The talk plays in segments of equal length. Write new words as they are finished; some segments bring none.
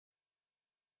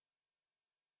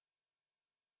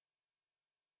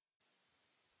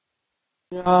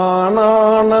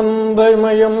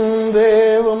జ్ఞానానందమయం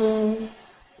దేవం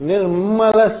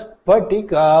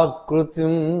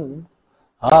నిర్మలస్ఫటికాకృతిం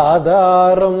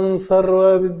ఆధారం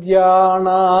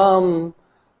సర్వవిద్యానాం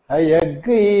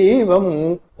హయగ్రీవం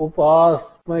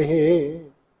ఉపాస్మహే.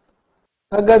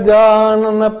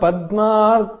 Gajanana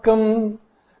పద్మార్కం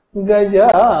గజాననమహర్నిశం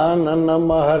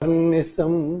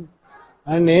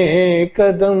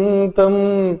అనేకదంతం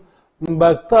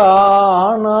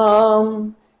భక్తానాం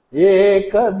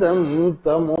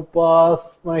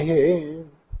ఏకదంతముపాస్మహే.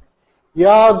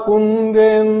 Yeah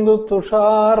కుందేందు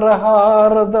తుషారహారధవలా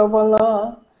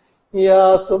yeah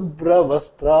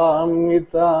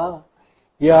శుభ్రవస్త్రాన్విత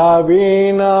yeah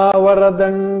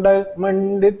వీణావరదండ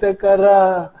మండితకరా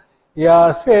yeah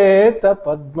శ్వేత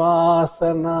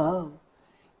పద్మాసనా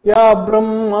yeah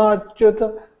బ్రహ్మాచ్యుత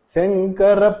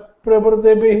Shankara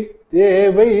ప్రభృతిభిః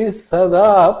దేవైః సదా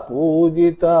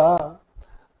పూజిత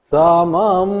సా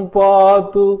మాం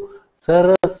పాతు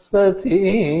సరస్వతి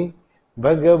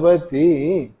భగవతి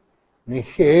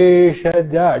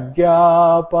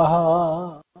నిశేషజాడ్యాపహ.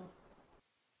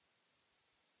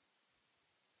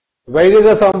 వైదిక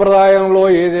సంప్రదాయంలో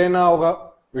ఏదైనా ఒక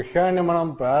విషయాన్ని మనం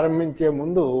ప్రారంభించే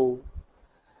ముందు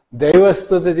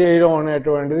దైవస్తుతి చేయడం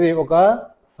అనేటువంటిది ఒక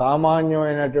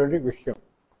సామాన్యమైనటువంటి విషయం.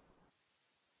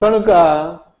 కనుక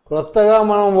కొత్తగా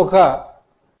మనం ఒక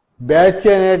బ్యాచ్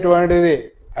అనేటువంటిది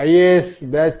ఐఏఎస్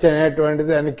బ్యాచ్ అనేటువంటి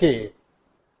దానికి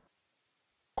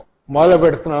మొదలు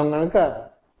పెడుతున్నాం కనుక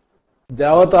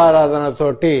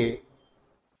దేవతారాధనతోటి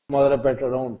మొదలు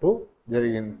పెట్టడం అంటూ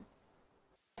జరిగింది.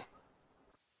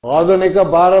 ఆధునిక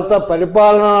భారత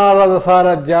పరిపాలనా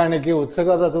సారథ్యానికి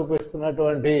ఉత్సుకత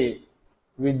చూపిస్తున్నటువంటి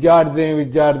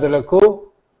విద్యార్థులకు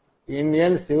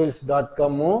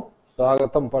indiancivils.com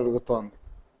స్వాగతం పలుకుతోంది.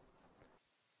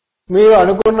 మీరు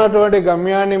అనుకున్నటువంటి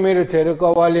గమ్యాన్ని మీరు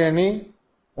చేరుకోవాలి అని,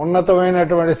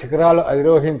 ఉన్నతమైనటువంటి శిఖరాలు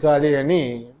అధిరోహించాలి అని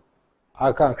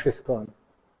ఆకాంక్షిస్తోంది.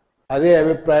 అదే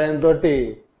అభిప్రాయంతో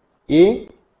ఈ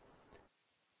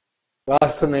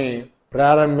క్లాసుని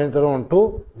ప్రారంభించడం అంటూ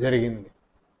జరిగింది.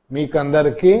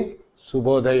 మీకందరికీ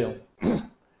శుభోదయం.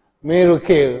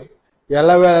 మీరుకి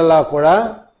ఎల్లవేళలా కూడా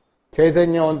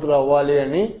చైతన్యవంతులు అవ్వాలి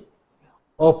అని,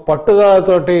 ఓ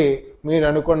పట్టుదలతోటి మీరు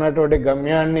అనుకున్నటువంటి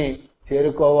గమ్యాన్ని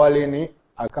చేరుకోవాలి అని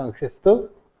ఆకాంక్షిస్తూ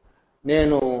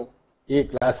నేను ఈ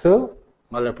క్లాసు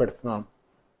మొదలు పెడుతున్నాను.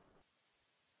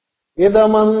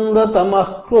 ఇదమందతమః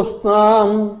కృష్ణాం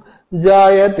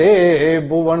జాయతే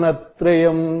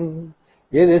భువనత్రయం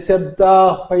యది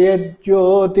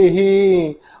శబ్దాహ్వయజ్యోతిః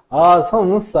ఆ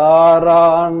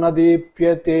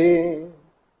సంసారాన్నదీప్యతే.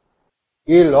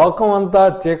 ఈ లోకం అంతా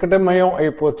చీకటిమయం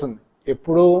అయిపోతుంది.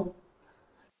 ఎప్పుడు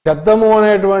శబ్దము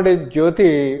అనేటువంటి జ్యోతి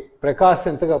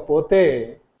ప్రకాశించకపోతే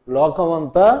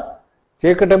లోకమంతా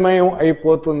చీకటిమయం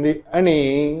అయిపోతుంది అని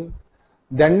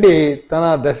దండి తన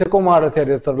దశకుమార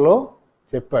చరిత్రలో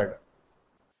చెప్పాడు.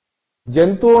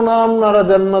 జంతువునాం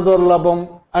నరజన్మ దుర్లభం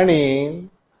అని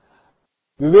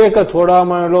వివేక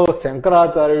చూడామణిలో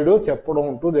శంకరాచార్యుడు చెప్పడం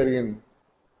అంటూ జరిగింది.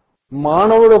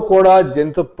 మానవుడు కూడా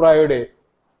జంతుప్రాయుడే.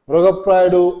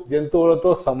 మృగప్రాయుడు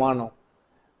జంతువులతో సమానం.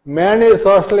 మ్యాన్ ఈజ్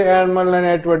సోషల్ యానిమల్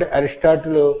అనేటువంటి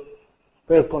అరిస్టాటిల్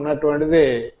పేర్కొన్నటువంటిదే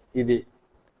ఇది.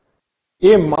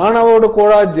 ఈ మానవుడు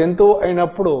కూడా జంతువు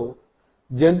అయినప్పుడు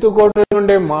జంతుకోటి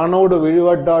నుండి మానవుడు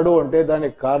విడిపడ్డాడు అంటే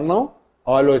దానికి కారణం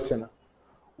ఆలోచన.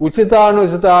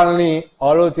 ఉచితానుచితాలని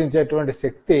ఆలోచించేటువంటి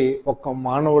శక్తి ఒక్క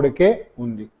మానవుడికే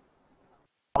ఉంది.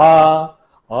 ఆ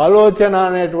ఆలోచన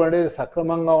అనేటువంటిది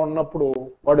సక్రమంగా ఉన్నప్పుడు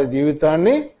వాడి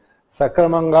జీవితాన్ని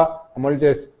సక్రమంగా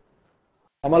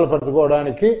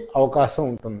అమలుపరచుకోవడానికి అవకాశం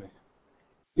ఉంటుంది.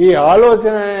 ఈ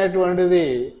ఆలోచన అనేటువంటిది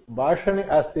భాషని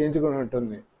ఆశ్రయించుకుని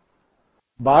ఉంటుంది.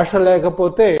 భాష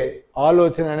లేకపోతే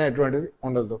ఆలోచన అనేటువంటిది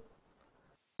ఉండదు.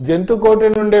 జంతుకోటి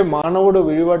నుండి మానవుడు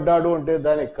విడిపడ్డాడు అంటే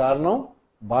దానికి కారణం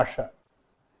భాష.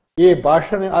 ఈ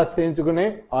భాషని ఆశ్రయించుకునే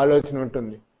ఆలోచన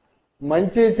ఉంటుంది.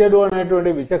 మంచి చెడు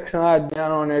అనేటువంటి విచక్షణ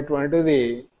జ్ఞానం అనేటువంటిది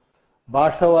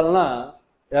భాష వలన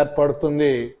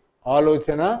ఏర్పడుతుంది,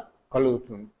 ఆలోచన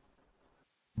కలుగుతుంది.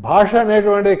 భాష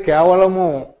అనేటువంటిది కేవలము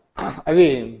అది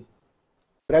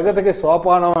ప్రగతికి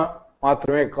సోపానం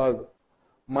మాత్రమే కాదు,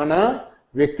 మన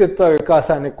వ్యక్తిత్వ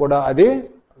వికాసానికి కూడా అది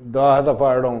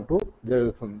దోహదపడడం అంటూ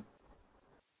జరుగుతుంది.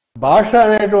 భాష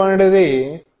అనేటువంటిది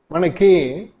మనకి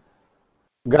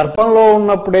గర్భంలో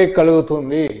ఉన్నప్పుడే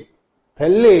కలుగుతుంది.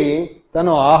 తల్లి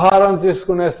తను ఆహారం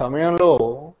తీసుకునే సమయంలో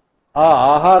ఆ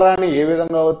ఆహారాన్ని ఏ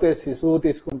విధంగా అయితే శిశువు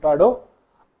తీసుకుంటాడో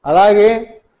అలాగే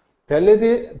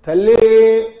తల్లి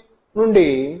నుండి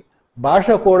భాష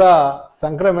కూడా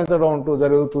సంక్రమించడం అంటూ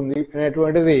జరుగుతుంది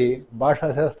అనేటువంటిది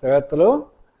భాషాశాస్త్రవేత్తలు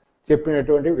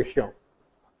చెప్పినటువంటి విషయం.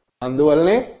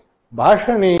 అందువల్లనే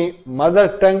భాషని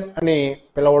మదర్ టంగ్ అని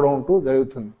పిలవడం అంటూ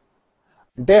జరుగుతుంది.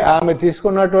 అంటే ఆమె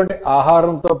తీసుకున్నటువంటి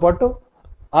ఆహారంతో పాటు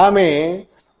ఆమె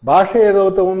భాష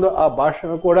ఏదైతే ఉందో ఆ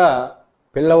భాషను కూడా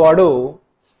పిల్లవాడు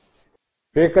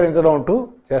స్వీకరించడం అంటూ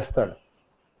చేస్తాడు.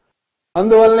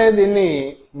 అందువల్లనే దీన్ని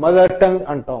మదర్ టంగ్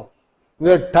అంటాం.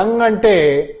 టంగ్ అంటే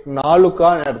నాలుక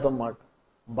అని అర్థం మాట.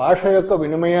 భాష యొక్క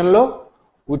వినిమయంలో,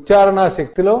 ఉచ్చారణ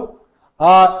శక్తిలో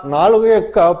ఆ నాలుగు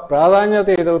యొక్క ప్రాధాన్యత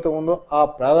ఏదైతే ఉందో ఆ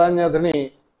ప్రాధాన్యతని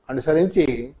అనుసరించి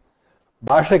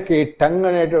భాషకి టంగ్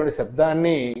అనేటువంటి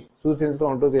శబ్దాన్ని సూచించడం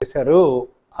అంటూ చేశారు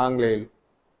ఆంగ్లేయులు.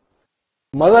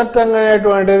 మదర్ టంగ్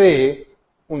అనేటువంటిది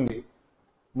ఉంది.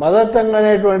 మదర్ టంగ్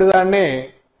అనేటువంటి దాన్నే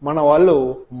మన వాళ్ళు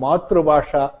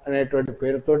మాతృభాష అనేటువంటి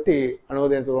పేరుతోటి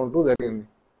అనువదించడం అంటూ జరిగింది.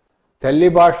 తల్లి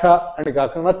భాష అని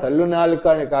కాకుండా, తల్లి నాలుక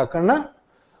అని కాకుండా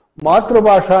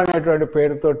మాతృభాష అనేటువంటి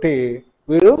పేరుతోటి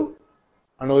వీరు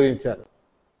అనువదించారు.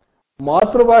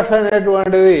 మాతృభాష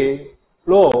అనేటువంటిది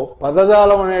లో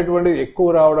పదజాలం అనేటువంటిది ఎక్కువ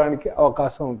రావడానికి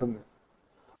అవకాశం ఉంటుంది.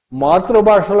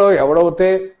 మాతృభాషలో ఎవడైతే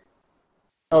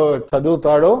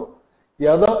చదువుతాడో,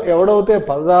 ఎవడైతే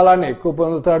పదజాలాన్ని ఎక్కువ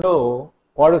పొందుతాడో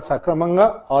వాడు సక్రమంగా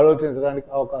ఆలోచించడానికి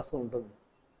అవకాశం ఉంటుంది.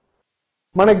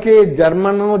 మనకి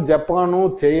జర్మను, జపాను,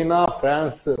 చైనా,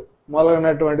 ఫ్రాన్స్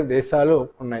మొదలైనటువంటి దేశాలు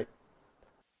ఉన్నాయి.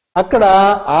 అక్కడ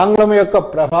ఆంగ్లం యొక్క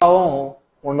ప్రభావం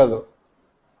ఉండదు.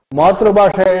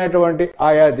 మాతృభాష అయినటువంటి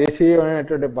ఆయా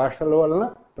దేశీయమైనటువంటి భాషల వలన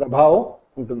ప్రభావం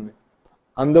ఉంటుంది.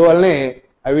 అందువల్లనే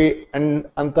అవి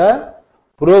అంత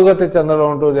పురోగతి చెందడం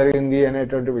అంటూ జరిగింది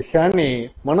అనేటువంటి విషయాన్ని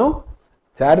మనం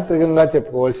చారిత్రకంగా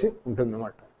చెప్పుకోవాల్సి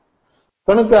ఉంటుందన్నమాట.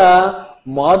 కనుక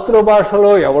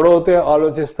మాతృభాషలో ఎవడైతే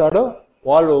ఆలోచిస్తాడో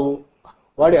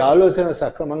వాడి ఆలోచన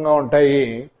సక్రమంగా ఉంటాయి,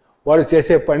 వాడు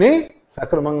చేసే పని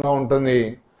సక్రమంగా ఉంటుంది,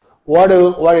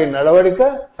 వాడి నడవడిక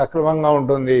సక్రమంగా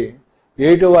ఉంటుంది,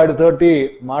 ఏటు వాడితోటి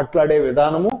మాట్లాడే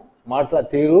విధానము,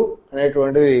 తీరు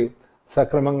అనేటువంటిది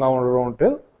సక్రమంగా ఉండడం అంటూ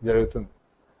జరుగుతుంది.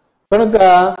 కనుక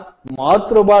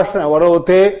మాతృభాషను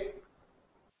ఎవరైతే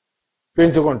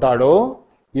పెంచుకుంటాడో,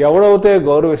 ఎవడైతే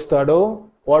గౌరవిస్తాడో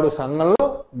వాడు సంఘంలో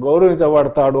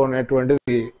గౌరవించబడతాడు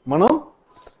అనేటువంటిది మనం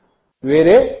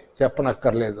వేరే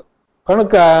చెప్పనక్కర్లేదు.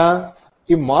 కనుక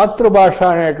ఈ మాతృభాష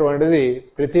అనేటువంటిది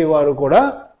ప్రతి వారు కూడా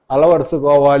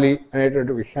అలవరుచుకోవాలి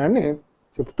అనేటువంటి విషయాన్ని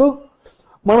చెప్తూ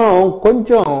మనం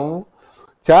కొంచెం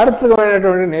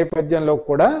చారిత్రకమైనటువంటి నేపథ్యంలో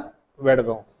కూడా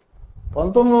వెడదాం.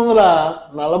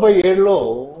 1947లో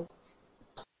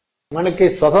మనకి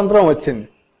స్వతంత్రం వచ్చింది.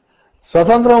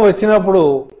 స్వతంత్రం వచ్చినప్పుడు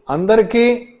అందరికీ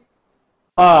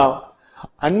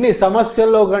అన్ని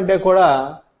సమస్యల్లో కంటే కూడా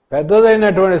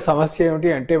పెద్దదైనటువంటి సమస్య ఏమిటి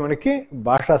అంటే మనకి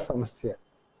భాషా సమస్య.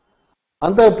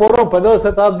 అంత పూర్వం 10వ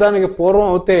శతాబ్దానికి పూర్వం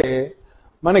అయితే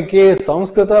మనకి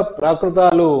సంస్కృత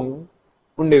ప్రాకృతాలు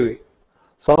ఉండేవి.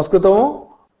 సంస్కృతము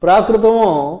ప్రాకృతము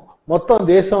మొత్తం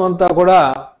దేశం అంతా కూడా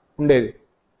ఉండేది.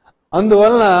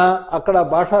 అందువలన అక్కడ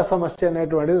భాషా సమస్య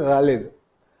అనేటువంటిది రాలేదు.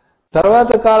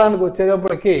 తర్వాత కాలానికి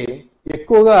వచ్చేటప్పటికి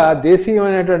ఎక్కువగా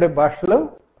దేశీయమైనటువంటి భాషలు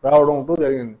రావడం అంటూ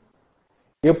జరిగింది.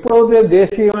 ఎప్పుడైతే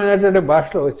దేశీయమైనటువంటి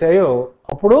భాషలు వచ్చాయో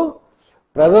అప్పుడు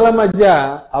ప్రజల మధ్య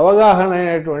అవగాహన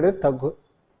అనేటువంటిది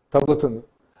తగ్గుతుంది,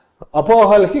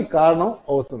 అపోహలకి కారణం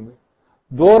అవుతుంది,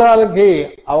 దూరాలకి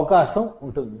అవకాశం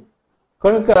ఉంటుంది.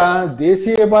 కనుక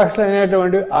దేశీయ భాషలు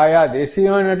అనేటువంటి ఆయా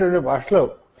దేశీయమైనటువంటి భాషలు,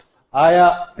 ఆయా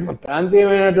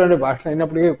ప్రాంతీయమైనటువంటి భాషలు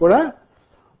అయినప్పటికీ కూడా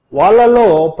వాళ్ళలో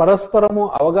పరస్పరము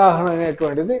అవగాహన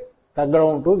అనేటువంటిది తగ్గడం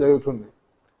అంటూ జరుగుతుంది.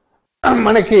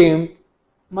 మన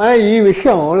ఈ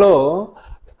విషయంలో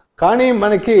కానీ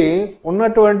మనకి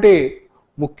ఉన్నటువంటి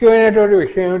ముఖ్యమైనటువంటి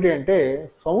విషయం ఏమిటి అంటే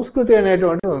సంస్కృతి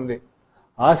అనేటువంటిది ఉంది.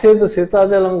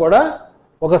 సీతాజలం కూడా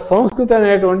ఒక సంస్కృతి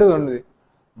అనేటువంటిది ఉంది.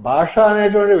 భాష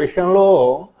అనేటువంటి విషయంలో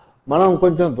మనం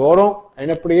కొంచెం దూరం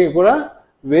అయినప్పటికీ కూడా,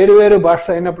 వేరు భాష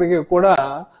అయినప్పటికీ కూడా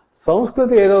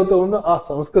సంస్కృతి ఏదైతే ఉందో ఆ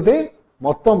సంస్కృతి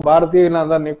మొత్తం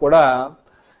భారతీయులందరినీ కూడా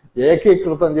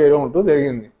ఏకీకృతం చేయడం అంటూ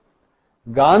జరిగింది.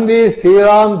 గాంధీ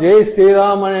శ్రీరామ్ జై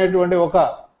శ్రీరామ్ అనేటువంటి ఒక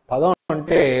పదం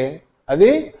అంటే అది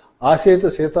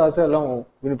సీతాచలం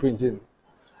వినిపించింది.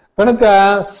 కనుక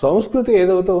సంస్కృతి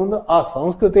ఏదైతే ఉందో ఆ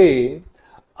సంస్కృతి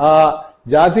ఆ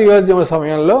జాతీయోద్యమ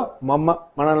సమయంలో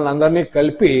మనల్ని అందరినీ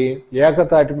కలిపి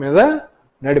ఏకతాటి మీద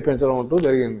నడిపించడం అంటూ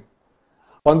జరిగింది.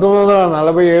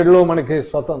 1947లో మనకి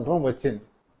స్వతంత్రం వచ్చింది.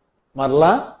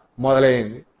 మరలా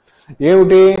మొదలైంది.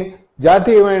 ఏమిటి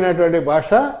జాతీయమైనటువంటి భాష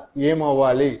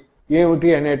ఏమవ్వాలి ఏమిటి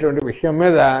అనేటువంటి విషయం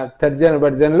మీద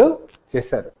తర్జనభర్జనలు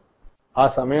చేశారు. ఆ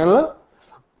సమయంలో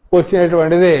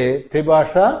వచ్చినటువంటిది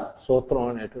త్రిభాషా సూత్రం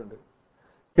అనేటువంటిది.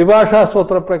 త్రిభాషా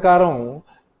సూత్రం ప్రకారం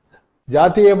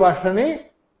జాతీయ భాషని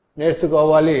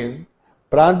నేర్చుకోవాలి,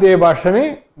 ప్రాంతీయ భాషని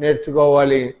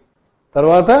నేర్చుకోవాలి,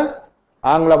 తర్వాత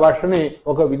ఆంగ్ల భాషని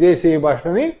ఒక విదేశీ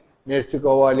భాషని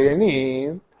నేర్చుకోవాలి అని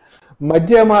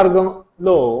మధ్య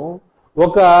మార్గంలో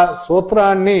ఒక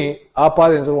సూత్రాన్ని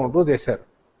ఆపాదించుకుంటూ చేశారు.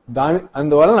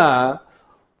 అందువలన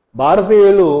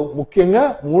భారతీయులు ముఖ్యంగా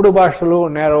 3 భాషలు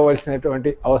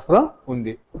నేర్వవలసినటువంటి అవసరం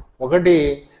ఉంది. ఒకటి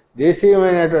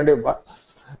దేశీయమైనటువంటి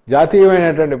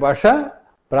జాతీయమైనటువంటి భాష,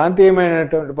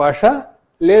 ప్రాంతీయమైనటువంటి భాష,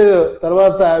 లేదు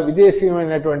తర్వాత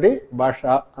విదేశీయమైనటువంటి భాష,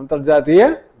 అంతర్జాతీయ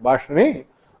భాషని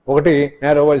ఒకటి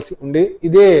నేర్వవలసి ఉంది.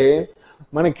 ఇదే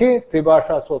మనకి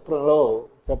త్రిభాషా సూత్రంలో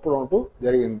చెప్పడం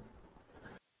జరిగింది.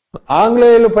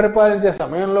 ఆంగ్లేయులు పరిపాలించే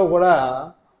సమయంలో కూడా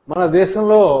మన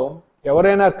దేశంలో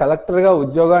ఎవరైనా కలెక్టర్గా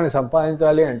ఉద్యోగాన్ని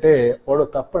సంపాదించాలి అంటే వాడు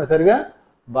తప్పనిసరిగా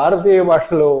భారతీయ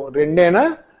భాషలో 2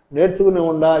 నేర్చుకుని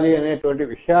ఉండాలి అనేటువంటి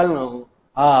విషయాలను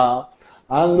ఆ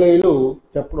ఆంగ్లేయులు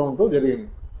చెప్పడం జరిగింది.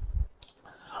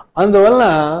 అందువలన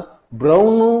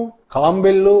బ్రౌను,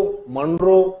 కాంబెల్లు,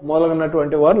 మన్రో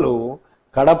మొదలైనటువంటి వాళ్ళు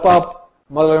కడప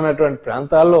మొదలైనటువంటి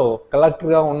ప్రాంతాల్లో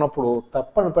కలెక్టర్గా ఉన్నప్పుడు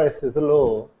తప్పని పరిస్థితుల్లో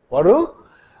వారు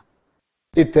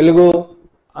ఈ తెలుగు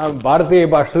భారతీయ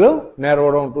భాషలు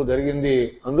నేర్వడం జరిగింది.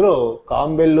 అందులో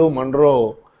కాంబెల్లు, మన్రో,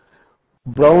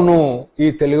 బ్రౌను ఈ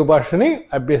తెలుగు భాషని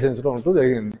అభ్యసించడం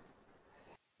జరిగింది.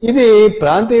 ఇది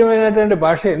ప్రాంతీయమైనటువంటి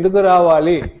భాష ఎందుకు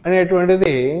రావాలి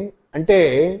అనేటువంటిది అంటే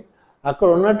అక్కడ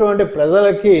ఉన్నటువంటి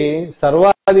ప్రజలకి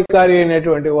సర్వాధికారి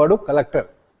అయినటువంటి వాడు కలెక్టర్.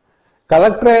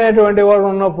 కలెక్టర్ అయినటువంటి వాడు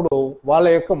ఉన్నప్పుడు వాళ్ళ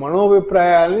యొక్క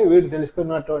మనోభిప్రాయాల్ని వీడు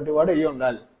తెలుసుకున్నటువంటి వాడు అయ్యి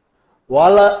ఉండాలి.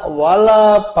 వాళ్ళ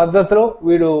పద్ధతిలో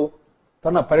వీడు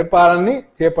తన పరిపాలనని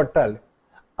చేపట్టాలి.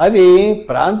 అది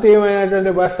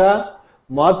ప్రాంతీయమైనటువంటి భాష,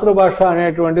 మాతృభాష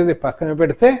అనేటువంటిది పక్కన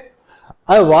పెడితే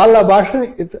అది వాళ్ళ భాషని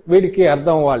వీడికి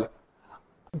అర్థం అవ్వాలి.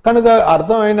 కనుక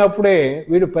అర్థం అయినప్పుడే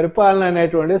వీడు పరిపాలన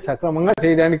అనేటువంటిది సక్రమంగా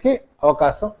చేయడానికి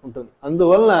అవకాశం ఉంటుంది.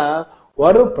 అందువలన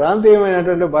వారు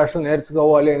ప్రాంతీయమైనటువంటి భాషలు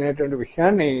నేర్చుకోవాలి అనేటువంటి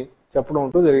విషయాన్ని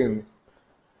చెప్పడం జరిగింది.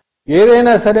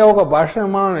 ఏదైనా సరే ఒక భాషను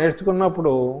మనం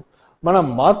నేర్చుకున్నప్పుడు మన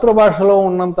మాతృభాషలో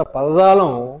ఉన్నంత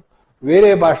పదజాలం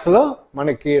వేరే భాషలో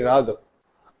మనకి రాదు.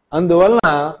 అందువలన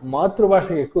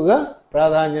మాతృభాషకి ఎక్కువగా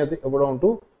ప్రాధాన్యత ఇవ్వడం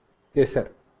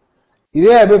చేశారు.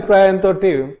 ఇదే అభిప్రాయంతో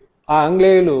ఆ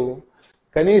ఆంగ్లేయులు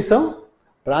కనీసం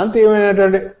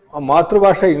ప్రాంతీయమైనటువంటి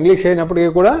మాతృభాష ఇంగ్లీష్ అయినప్పటికీ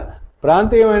కూడా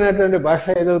ప్రాంతీయమైనటువంటి భాష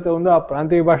ఏదైతే ఉందో ఆ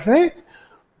ప్రాంతీయ భాషని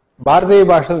భారతీయ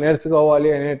భాషలు నేర్చుకోవాలి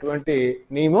అనేటువంటి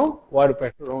నియమం వారు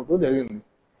పెట్టడం జరిగింది.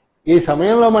 ఈ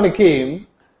సమయంలో మనకి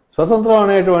స్వతంత్రం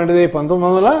అనేటువంటిది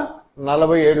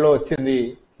 1947లో వచ్చింది.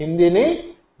 హిందీని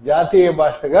జాతీయ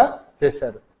భాషగా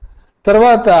చేశారు.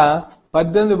 తర్వాత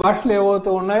 18 భాషలు ఏవైతే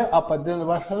ఉన్నాయో ఆ 18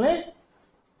 భాషల్ని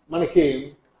మనకి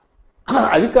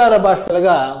అధికార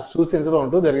భాషలుగా సూచించడం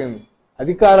జరిగింది.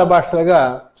 అధికార భాషలుగా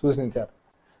సూచించారు.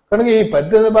 కనుక ఈ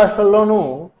 18 భాషల్లోనూ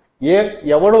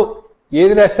ఎవడు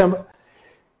ఏది రాసిన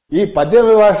ఈ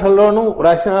 18 భాషల్లోనూ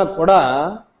రాసినా కూడా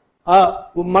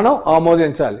మనం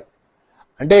ఆమోదించాలి.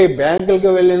 అంటే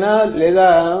బ్యాంకులకు వెళ్ళినా లేదా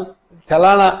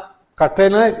చలానా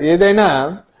కట్టైనా ఏదైనా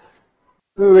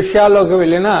విషయాల్లోకి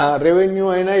వెళ్ళినా రెవెన్యూ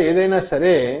అయినా ఏదైనా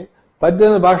సరే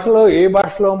 18 భాషలో ఏ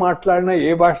భాషలో మాట్లాడినా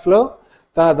ఏ భాషలో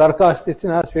తన దరఖాస్తు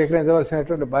ఇచ్చినా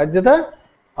స్వీకరించవలసినటువంటి బాధ్యత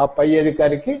ఆ పై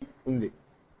అధికారికి ఉంది.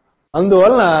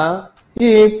 అందువలన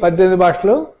ఈ 18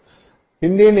 భాషలు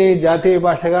హిందీని జాతీయ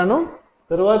భాషగాను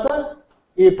తర్వాత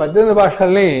ఈ 18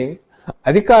 భాషల్ని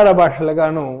అధికార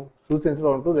భాషలుగాను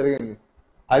సూచించడం జరిగింది.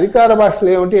 అధికార భాషలు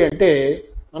ఏమిటి అంటే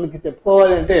మనకి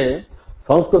చెప్పుకోవాలంటే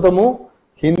సంస్కృతము,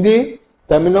 హిందీ,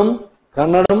 తమిళం,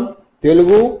 కన్నడం,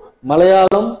 తెలుగు,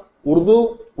 మలయాళం, ఉర్దూ,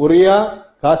 ఒరియా,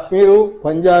 కాశ్మీరు,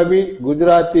 పంజాబీ,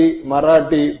 గుజరాతీ,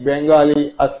 మరాఠీ, బెంగాలీ,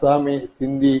 అస్సామీ,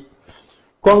 సింధీ,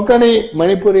 కొంకణి,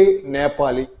 మణిపురి,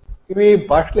 నేపాలి ఇవి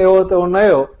భాషలు ఏవైతే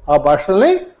ఉన్నాయో ఆ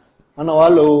భాషల్ని మన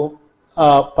వాళ్ళు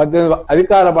 18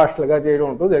 అధికార భాషలుగా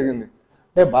చేయడం జరిగింది.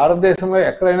 అంటే భారతదేశంలో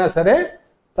ఎక్కడైనా సరే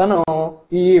తను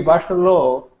ఈ భాషల్లో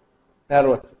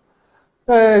నేర్వచ్చు.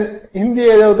 హిందీ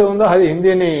ఏదైతే ఉందో అది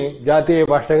హిందీని జాతీయ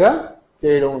భాషగా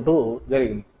చేయడం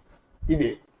జరిగింది. ఇది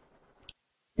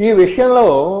ఈ విషయంలో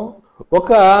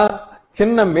ఒక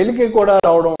చిన్న మెలిక కూడా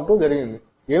రావడం జరిగింది.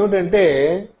 ఏమిటంటే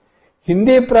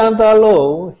హిందీ ప్రాంతాల్లో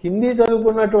హిందీ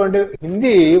చదువుకున్నటువంటి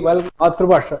హిందీ వాళ్ళకి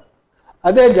మాతృభాష,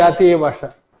 అదే జాతీయ భాష.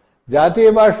 జాతీయ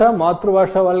భాష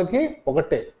మాతృభాష వాళ్ళకి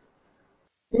ఒకటే.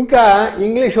 ఇంకా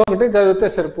ఇంగ్లీష్ ఒకటి చదివితే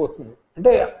సరిపోతుంది.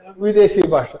 అంటే విదేశీ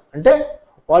భాష అంటే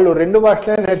వాళ్ళు 2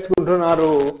 భాషలే నేర్చుకుంటున్నారు.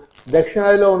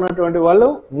 దక్షిణాదిలో ఉన్నటువంటి వాళ్ళు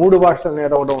 3 భాషలు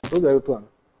నేర్వడం జరుగుతుంది.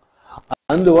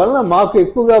 అందువలన మాకు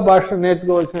ఎక్కువగా భాష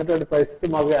నేర్చుకోవాల్సినటువంటి పరిస్థితి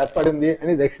మాకు ఏర్పడింది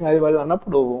అని దక్షిణాది వాళ్ళు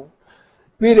అన్నప్పుడు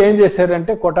వీరు ఏం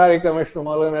చేశారంటే కొఠారి కమిషన్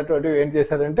మొదలైనటువంటివి ఏం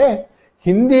చేశారంటే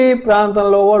హిందీ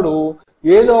ప్రాంతంలో వాడు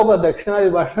ఏదో ఒక దక్షిణాది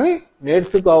భాషని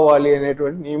నేర్చుకోవాలి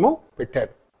అనేటువంటి నియమం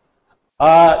పెట్టారు.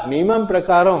 ఆ నియమం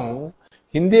ప్రకారం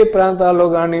హిందీ ప్రాంతాల్లో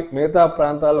కానీ మిగతా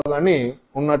ప్రాంతాల్లో కానీ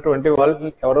ఉన్నటువంటి వాళ్ళు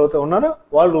ఎవరైతే ఉన్నారో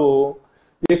వాళ్ళు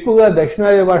ఎక్కువగా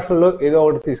దక్షిణాది భాషల్లో ఏదో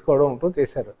ఒకటి తీసుకోవడం అంటూ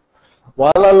చేశారు.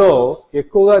 వాళ్ళలో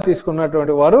ఎక్కువగా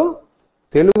తీసుకున్నటువంటి వారు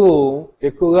తెలుగు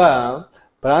ఎక్కువగా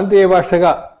ప్రాంతీయ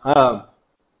భాషగా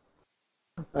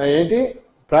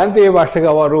ప్రాంతీయ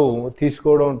భాషగా వారు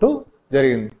తీసుకోవడం అంటూ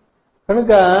జరిగింది.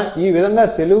 కనుక ఈ విధంగా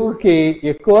తెలుగుకి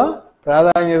ఎక్కువ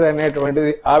ప్రాధాన్యత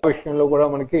అనేటువంటిది ఆ విషయంలో కూడా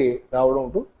మనకి రావడం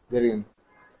అంటూ జరిగింది.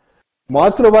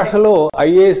 మాతృభాషలో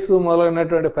ఐఏఎస్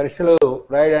మొదలైనటువంటి పరీక్షలు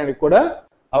రాయడానికి కూడా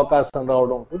అవకాశం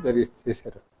రావడం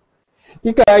చేశారు.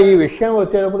 ఇక ఈ విషయం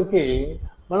వచ్చేటప్పటికి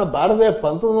మన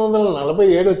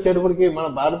 1947 వచ్చేటప్పటికి మన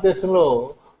భారతదేశంలో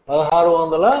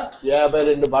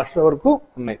 1652 భాషల వరకు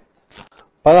ఉన్నాయి.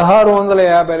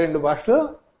 1652 భాషలు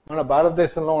మన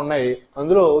భారతదేశంలో ఉన్నాయి.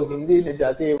 అందులో హిందీని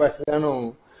జాతీయ భాషగాను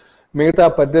మిగతా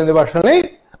 18 భాషల్ని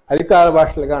అధికార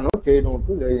భాషలుగాను చేయడం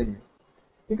జరిగింది.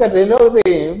 ఇక రెండవది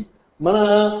మన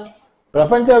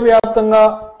ప్రపంచవ్యాప్తంగా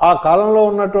ఆ కాలంలో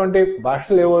ఉన్నటువంటి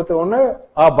భాషలు ఏవైతే ఉన్నాయో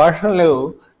ఆ భాషలు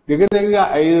దగ్గర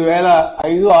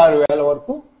 5,000-6,000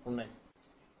 వరకు ఉన్నాయి.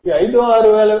 ఈ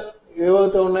 5,000-6,000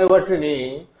 ఏవైతే ఉన్నాయో వాటిని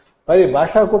 10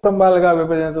 భాషా కుటుంబాలుగా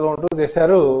విభజించడం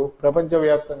చేశారు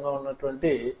ప్రపంచవ్యాప్తంగా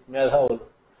ఉన్నటువంటి మేధావులు.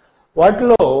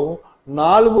 వాటిలో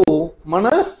 4 మన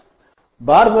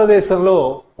భారతదేశంలో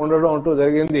ఉండడం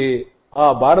జరిగింది. ఆ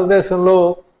భారతదేశంలో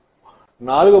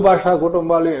 4 భాషా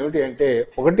కుటుంబాలు ఏమిటి అంటే,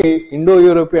 1 ఇండో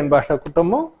యూరోపియన్ భాషా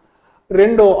కుటుంబం,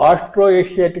 2 ఆస్ట్రో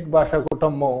ఏషియాటిక్ భాషా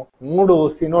కుటుంబం, 3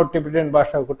 సినో టిబెటన్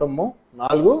భాషా కుటుంబం,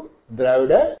 4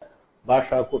 ద్రావిడ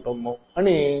భాషా కుటుంబం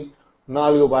అని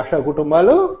 4 భాషా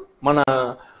కుటుంబాలు మన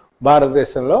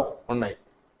భారతదేశంలో ఉన్నాయి.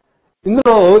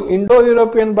 ఇందులో ఇండో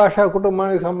యూరోపియన్ భాషా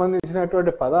కుటుంబానికి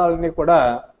సంబంధించినటువంటి పదాలన్నీ కూడా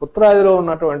ఉత్తరాదిలో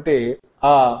ఉన్నటువంటి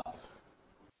ఆ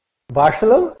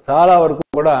భాషలు చాలా వరకు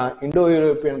కూడా ఇండో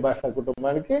యూరోపియన్ భాషా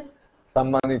కుటుంబానికి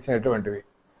సంబంధించినటువంటివి.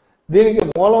 దీనికి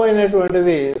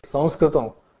మూలమైనటువంటిది సంస్కృతం.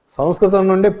 సంస్కృతం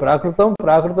నుండి ప్రాకృతం,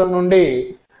 ప్రాకృతం నుండి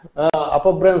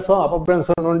అపభ్రంశం,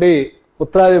 అపభ్రంశం నుండి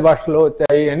ఉత్తరాది భాషలో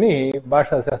వచ్చాయి అని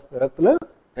భాషా శాస్త్రవేత్తలు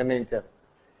నిర్ణయించారు.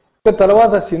 ఇక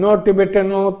తర్వాత సినో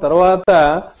టిబెటన్, తర్వాత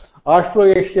ఆస్ట్రో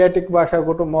ఏషియాటిక్ భాషా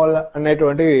కుటుంబాలు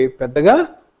అనేటువంటివి పెద్దగా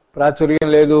ప్రాచుర్యం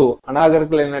లేదు.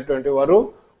 అనాగరికులైనటువంటి వారు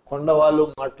కొండవాళ్ళు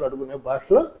మాట్లాడుకునే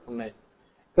భాషలు ఉన్నాయి.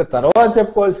 ఇక తర్వాత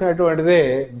చెప్పుకోవాల్సినటువంటిదే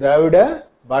ద్రావిడ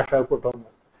భాషా కుటుంబం.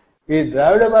 ఈ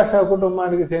ద్రావిడ భాషా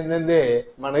కుటుంబానికి చెందిందే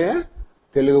మన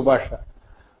తెలుగు భాష.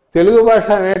 తెలుగు భాష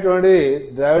అనేటువంటిది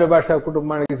ద్రావిడ భాషా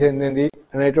కుటుంబానికి చెందింది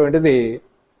అనేటువంటిది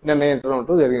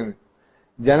నిర్ణయించడం జరిగింది.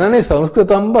 జనని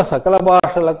సంస్కృతంబ సకల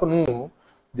భాషలకును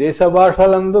దేశ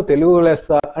భాషలందు తెలుగు లెస్స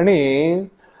అని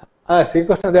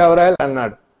శ్రీకృష్ణదేవరాయలు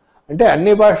అన్నాడు. అంటే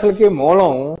అన్ని భాషలకి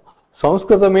మూలం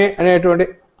సంస్కృతమే అనేటువంటి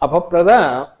అపప్రద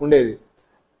ఉండేది.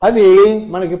 అది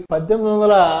మనకి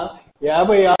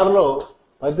 1856లో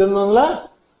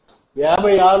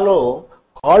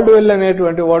కాల్డ్వెల్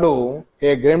అనేటువంటి వాడు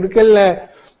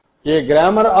ఏ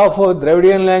గ్రామర్ ఆఫ్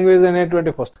ద్రవిడియన్ లాంగ్వేజ్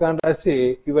అనేటువంటి పుస్తకాన్ని రాసి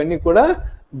ఇవన్నీ కూడా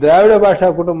ద్రావిడ భాషా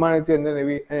కుటుంబానికి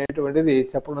చెందినవి అనేటువంటిది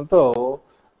చెప్పడంతో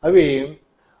అవి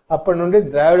అప్పటి నుండి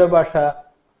ద్రావిడ భాష,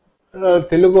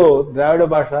 తెలుగు ద్రావిడ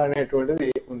భాష అనేటువంటిది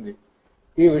ఉంది.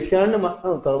 ఈ విషయాన్ని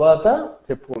మనం తర్వాత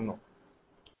చెప్పుకున్నాం.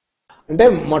 అంటే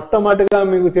మొట్టమొదటిగా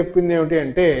మీకు చెప్పింది ఏమిటి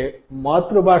అంటే,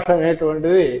 మాతృభాష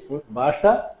అనేటువంటిది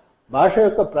భాష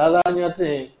యొక్క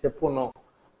ప్రాధాన్యతని చెప్పుకున్నాం.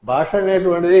 భాష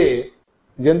అనేటువంటిది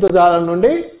జంతుజాలం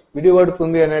నుండి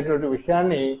విడిపడుతుంది అనేటువంటి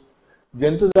విషయాన్ని,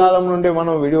 జంతుజాలం నుండి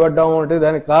మనం విడిపడ్డాము అంటే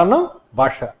దానికి కారణం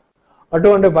భాష.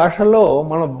 అటువంటి భాషల్లో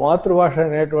మన మాతృభాష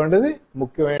అనేటువంటిది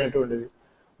ముఖ్యమైనటువంటిది.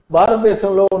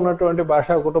 భారతదేశంలో ఉన్నటువంటి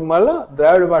భాషా కుటుంబాల్లో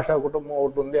ద్రావిడ భాషా కుటుంబం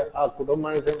ఒకటి ఉంది. ఆ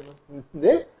కుటుంబానికి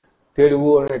సంబంధించింది తెలుగు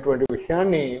అనేటువంటి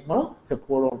విషయాన్ని మనం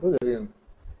చెప్పుకోవడం జరిగింది.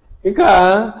 ఇక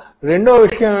రెండో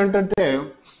విషయం ఏంటంటే,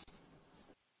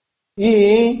 ఈ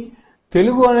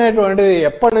తెలుగు అనేటువంటిది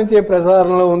ఎప్పటి నుంచి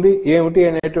ప్రచారంలో ఉంది ఏమిటి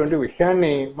అనేటువంటి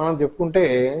విషయాన్ని మనం చెప్పుకుంటే,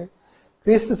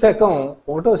 క్రీస్తు శకం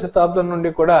 1వ శతాబ్దం నుండి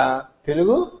కూడా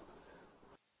తెలుగు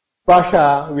భాష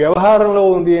వ్యవహారంలో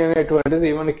ఉంది అనేటువంటిది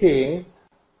మనకి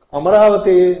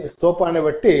అమరావతి స్తూపాన్ని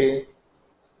బట్టి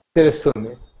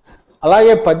తెలుస్తుంది.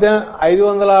 అలాగే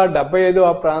 575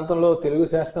 ఆ ప్రాంతంలో తెలుగు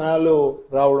శాసనాలు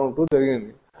రావడం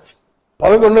జరిగింది.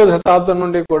 11వ శతాబ్దం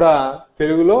నుండి కూడా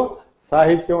తెలుగులో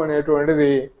సాహిత్యం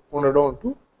అనేటువంటిది ఉండడం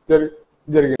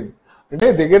జరిగింది. అంటే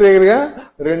దగ్గరగా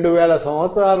 2000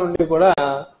 సంవత్సరాల నుండి కూడా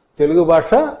తెలుగు భాష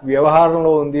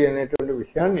వ్యవహారంలో ఉంది అనేటువంటి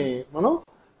విషయాన్ని మనం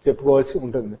చెప్పుకోవాల్సి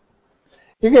ఉంటుంది.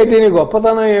 ఇక దీని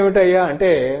గొప్పతనం ఏమిటయ్యా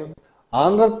అంటే,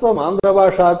 ఆంధ్రత్వం ఆంధ్ర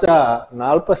భాషాచ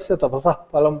నాల్పస్య తపసః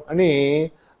ఫలం అని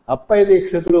అప్పయ్య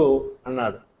దీక్షితులు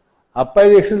అన్నాడు. అప్పయ్య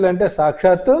దీక్షితులు అంటే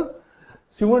సాక్షాత్తు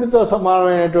శివుడితో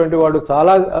సమానమైనటువంటి వాడు,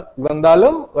 చాలా గ్రంథాలు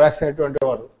రాసినటువంటి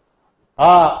వాడు.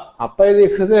 ఆ అప్పయ్య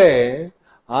దీక్షితులే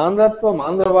ఆంధ్రత్వం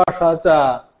ఆంధ్ర భాషాచ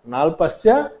నాల్పస్య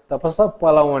తపస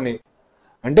ఫలం అని,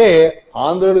 అంటే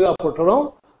ఆంధ్రుడిగా పుట్టడం,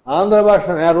 ఆంధ్ర భాష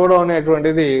నేర్వడం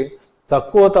అనేటువంటిది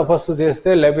తక్కువ తపస్సు చేస్తే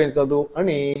లభించదు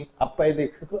అని అప్పయ్య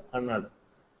దీక్షితుడు అన్నాడు.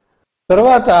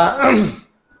 తర్వాత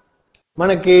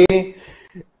మనకి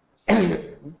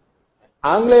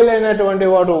ఆంగ్లేయులైనటువంటి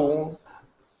వాడు,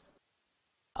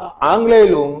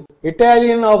 ఆంగ్లేయులు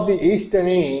ఇటాలియన్ ఆఫ్ ది ఈస్ట్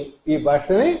అని ఈ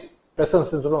భాషని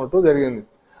ప్రశంసించడం అంటూ జరిగింది.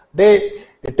 అంటే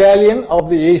ఇటాలియన్ ఆఫ్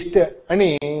ది ఈస్ట్ అని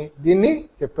దీన్ని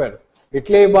చెప్పారు.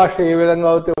 ఇటలీ భాష ఏ విధంగా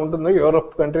అయితే ఉంటుందో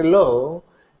యూరప్ కంట్రీల్లో,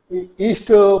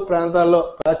 ఈస్ట్ ప్రాంతాల్లో,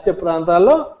 ప్రాచ్య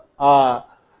ప్రాంతాల్లో ఆ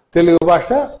తెలుగు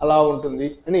భాష అలా ఉంటుంది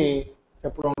అని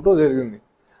చెప్పడం అంటూ జరిగింది.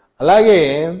 అలాగే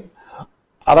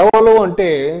అరవలు అంటే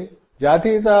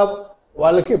జాతీయత,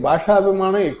 వాళ్ళకి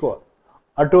భాషాభిమానం ఎక్కువ.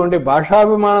 అటువంటి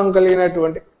భాషాభిమానం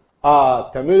కలిగినటువంటి ఆ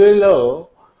తమిళలో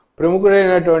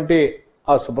ప్రముఖుడైనటువంటి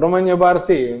ఆ సుబ్రహ్మణ్య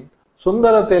భారతి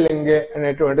సుందర తెలంగే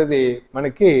అనేటువంటిది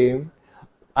మనకి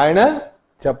ఆయన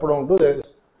చెప్పడం అంటూ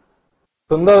తెలుసు.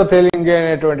 సుందర తెలంగే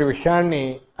అనేటువంటి విషయాన్ని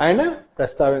ఆయన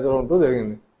ప్రస్తావించడం అంటూ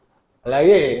జరిగింది.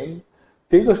 అలాగే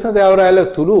శ్రీకృష్ణదేవరాయల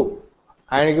తులు,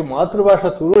 ఆయనకి మాతృభాష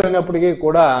తులు అయినప్పటికీ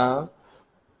కూడా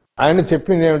ఆయన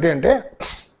చెప్పింది ఏమిటి అంటే,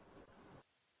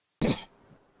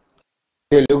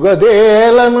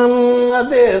 తెలుగదేలనన్న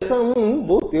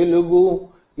దేశంబు తెలుగు,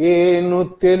 ఏను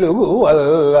తెలుగు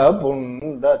వల్ల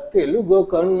బుండ తెలుగు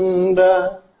కండ,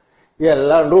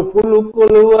 ఎల్ల నృపులు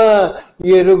కొలువ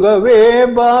ఎరుగవే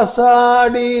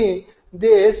బాసాడి,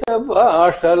 దేశ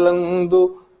భాషలందు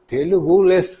తెలుగు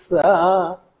లెస్స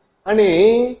అని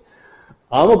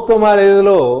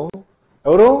ఆముక్తమాలేదులో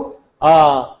ఎవరు ఆ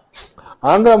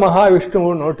ఆంధ్ర మహావిష్ణువు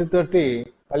నోటితోటి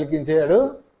పలికించాడు.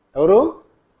 ఎవరు?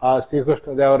 ఆ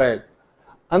శ్రీకృష్ణదేవరాయలు.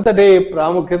 అంతటి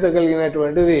ప్రాముఖ్యత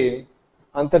కలిగినటువంటిది,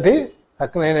 అంతటి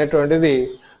చక్కనైనటువంటిది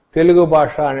తెలుగు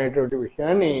భాష అనేటువంటి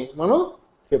విషయాన్ని మనం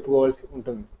చెప్పుకోవాల్సి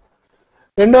ఉంటుంది.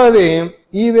 రెండవది,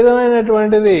 ఈ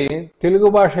విధమైనటువంటిది తెలుగు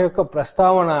భాష యొక్క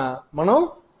ప్రస్తావన మనం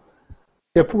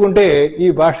చెప్పుకుంటే ఈ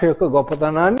భాష యొక్క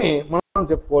గొప్పతనాన్ని మనం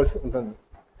చెప్పుకోవాల్సి ఉంటుంది.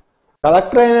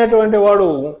 కలెక్టర్ అయినటువంటి వాడు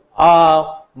ఆ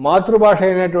మాతృభాష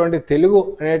అయినటువంటి తెలుగు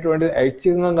అనేటువంటిది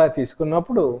ఐచ్ఛికంగా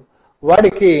తీసుకున్నప్పుడు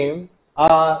వాడికి ఆ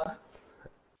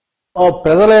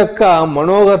ప్రజల యొక్క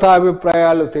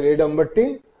మనోగతాభిప్రాయాలు తెలియడం బట్టి,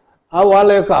 ఆ వాళ్ళ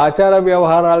యొక్క ఆచార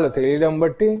వ్యవహారాలు తెలియడం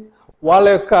బట్టి, వాళ్ళ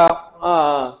యొక్క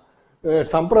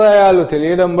సంప్రదాయాలు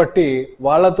తెలియడం బట్టి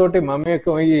వాళ్ళతోటి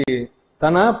మమేకమయ్యి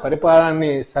తన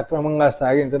పరిపాలనని సక్రమంగా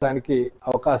సాగించడానికి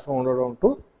అవకాశం ఉండడం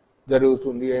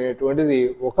జరుగుతుంది అనేటువంటిది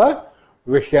ఒక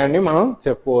విషయాన్ని మనం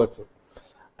చెప్పుకోవచ్చు.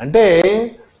 అంటే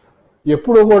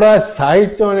ఎప్పుడు కూడా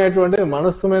సాహిత్యం అనేటువంటిది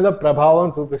మనస్సు మీద ప్రభావం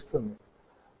చూపిస్తుంది.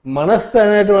 మనస్సు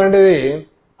అనేటువంటిది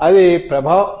అది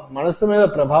మనస్సు మీద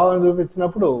ప్రభావం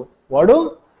చూపించినప్పుడు వాడు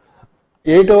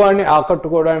ఏటోవాడిని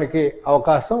ఆకట్టుకోవడానికి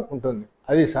అవకాశం ఉంటుంది.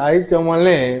 అది సాహిత్యం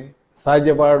వల్లనే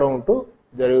సాధ్యపడడం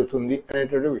జరుగుతుంది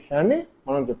అనేటువంటి విషయాన్ని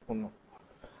మనం చెప్పుకున్నాం.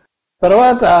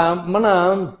 తర్వాత మన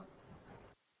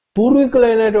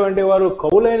పూర్వీకులైనటువంటి వారు,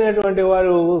 కవులైనటువంటి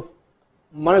వారు,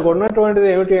 మనకు ఉన్నటువంటిది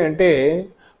ఏమిటి అంటే,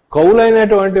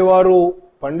 కవులైనటువంటి వారు,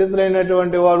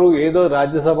 పండితులైనటువంటి వారు ఏదో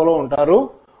రాజ్యసభలో ఉంటారు,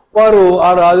 వారు ఆ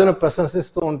రాజును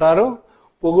ప్రశంసిస్తూ ఉంటారు,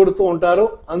 పొగుడుతూ ఉంటారు,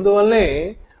 అందువల్లనే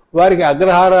వారికి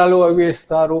అగ్రహారాలు అవి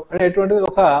ఇస్తారు అనేటువంటిది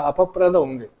ఒక అపప్రద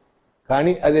ఉంది.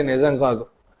 కానీ అది నిజం కాదు.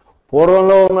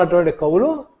 పూర్వంలో ఉన్నటువంటి కవులు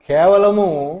కేవలము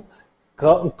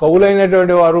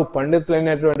కవులైనటువంటి వారు,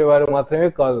 పండితులైనటువంటి వారు మాత్రమే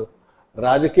కాదు,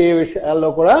 రాజకీయ విషయాల్లో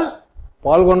కూడా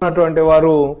పాల్గొన్నటువంటి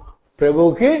వారు,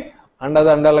 ప్రభువుకి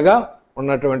అండదండలుగా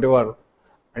ఉన్నటువంటి వారు.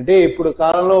 అంటే ఇప్పుడు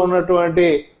కాలంలో ఉన్నటువంటి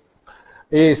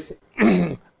ఈ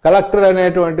కలెక్టర్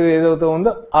అనేటువంటిది ఏదైతే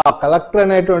ఉందో ఆ కలెక్టర్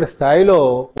అనేటువంటి స్థాయిలో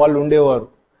వాళ్ళు ఉండేవారు.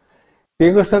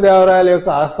 శ్రీకృష్ణదేవరాయల యొక్క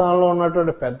ఆస్థానంలో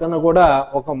ఉన్నటువంటి పెద్దను కూడా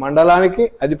ఒక మండలానికి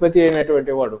అధిపతి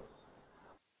అయినటువంటి వాడు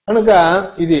కనుక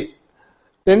ఇది.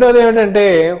 రెండవది ఏమిటంటే,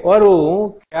 వారు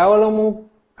కేవలము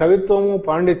కవిత్వము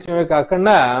పాండిత్యమే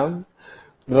కాకుండా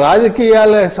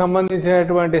రాజకీయాలకు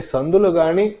సంబంధించినటువంటి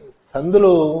సందులు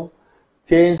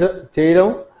చేయడం,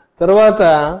 తర్వాత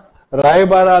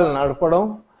రాయబారాలు నడపడం,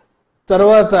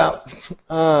 తర్వాత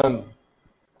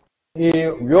ఈ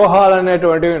వ్యూహాలు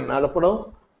అనేటువంటివి నడపడం,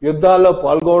 యుద్ధాల్లో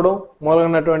పాల్గొనడం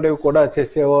మొదలైనటువంటివి కూడా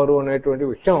చేసేవారు అనేటువంటి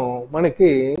విషయం మనకి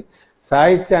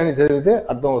సాహిత్యాన్ని చదివితే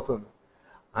అర్థమవుతుంది.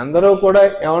 అందరూ కూడా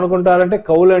ఏమనుకుంటారంటే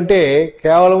కవులు అంటే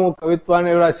కేవలం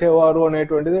కవిత్వాన్ని రాసేవారు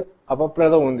అనేటువంటిది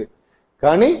అపప్రదం ఉంది.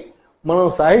 కానీ మనం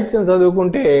సాహిత్యం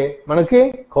చదువుకుంటే మనకి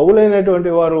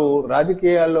కవులైనటువంటి వారు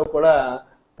రాజకీయాల్లో కూడా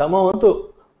తమ వంతు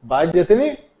బాధ్యతని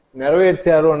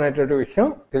నెరవేర్చారు అనేటువంటి విషయం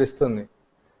తెలుస్తుంది.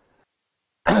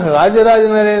 రాజరాజ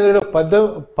నరేంద్రుడు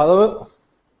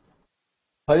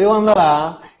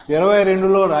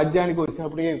 1022లో రాజ్యానికి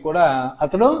వచ్చినప్పటికీ కూడా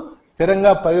అతడు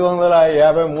స్థిరంగా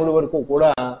 1053 వరకు కూడా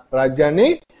రాజ్యాన్ని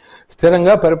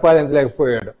స్థిరంగా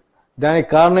పరిపాలించలేకపోయాడు. దానికి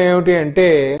కారణం ఏమిటి అంటే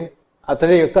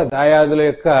అతడి యొక్క దాయాదుల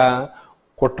యొక్క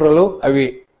కుట్రలు అవి.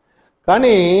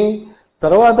 కానీ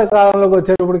తర్వాత కాలంలోకి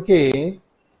వచ్చేటప్పటికి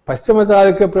పశ్చిమ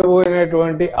చాళుక్య ప్రభు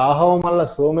అయినటువంటి ఆహవమల్ల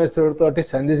సోమేశ్వరుడితోటి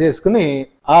సంధి చేసుకుని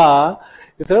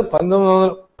ఇతడు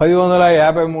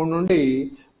 1053 నుండి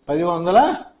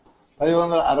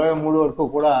 1163 వరకు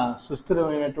కూడా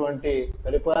సుస్థిరమైనటువంటి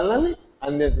పరిపాలనని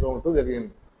అందించడం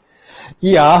జరిగింది.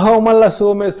 ఈ ఆహవమల్ల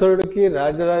సోమేశ్వరుడికి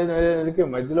రాజరాజ నరేంద్రుడికి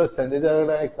మధ్యలో సంధి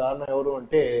జరగడానికి కారణం ఎవరు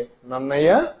అంటే నన్నయ్య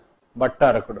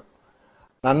భట్టారకుడు.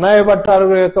 నన్నయ్య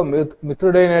భట్టారకుడు యొక్క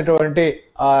మిత్రుడైనటువంటి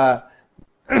ఆ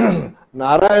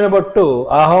నారాయణ భట్టు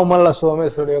ఆహవమల్ల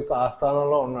సోమేశ్వరుడు యొక్క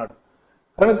ఆస్థానంలో ఉన్నాడు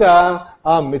కనుక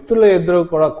ఆ మిత్రుల ఇద్దరు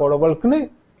కూడా కూడబలుకుని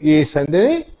ఈ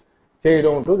సంధిని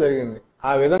చేయడం జరిగింది.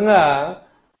 ఆ విధంగా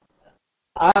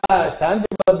ఆ శాంతి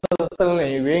భద్రతల్ని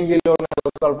వేంగిలో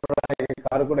నెలకొల్పడానికి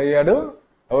కారకుడయ్యాడు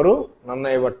ఎవరు?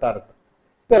 నన్నయ్య భట్టారకుడు.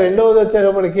 ఇక రెండవది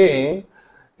వచ్చేటప్పటికి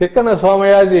తిక్కన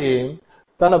సోమయాజి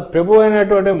తన ప్రభు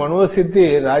అయినటువంటి మనువసిద్ధి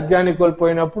రాజ్యాన్ని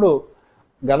కోల్పోయినప్పుడు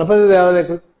గణపతి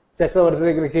చక్రవర్తి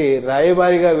దగ్గరికి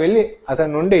రాయబారిగా వెళ్ళి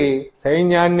అతని నుండి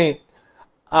సైన్యాన్ని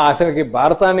అతనికి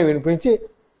భారతాన్ని వినిపించి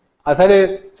అతడే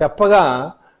చెప్పగా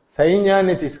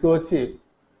సైన్యాన్ని తీసుకువచ్చి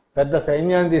పెద్ద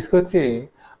సైన్యాన్ని తీసుకొచ్చి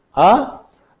ఆ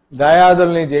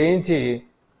దాయాదుల్ని జయించి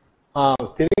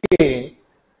తిరిగి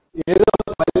ఏదో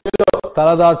పల్లెలో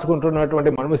తలదాచుకుంటున్నటువంటి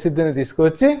మనుమసిద్ధిని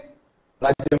తీసుకొచ్చి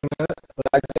రాజ్యంలో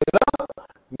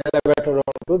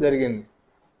నిలబెట్టడం జరిగింది.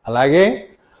 అలాగే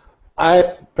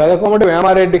పెదకోమటి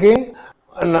వేమారెడ్డికి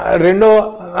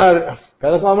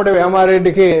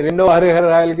రెండో హరిహర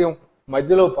రాయలకి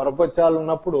మధ్యలో పరపచ్చాలు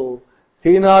ఉన్నప్పుడు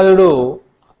శ్రీనాథుడు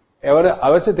ఎవరు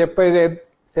అవశ్య తెప్పై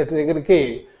చెట్టు దగ్గరికి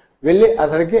వెళ్ళి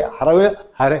అతడికి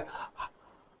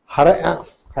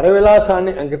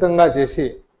హరవిలాసాన్ని అంకితంగా చేసి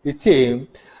ఇచ్చి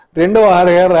రెండవ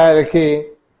హరిహర రాయలకి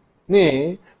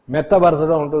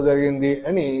మెత్తబరచడం జరిగింది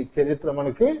అని చరిత్ర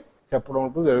మనకి చెప్పడం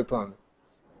జరుగుతుంది.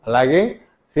 అలాగే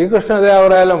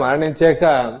శ్రీకృష్ణదేవరాయలు మరణించాక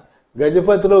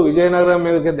గజపతులు విజయనగరం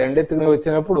మీదకి దండెత్తుకుని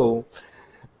వచ్చినప్పుడు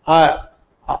ఆ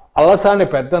అలసాని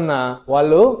పెద్దన్న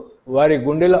వాళ్ళు వారి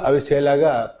గుండెలో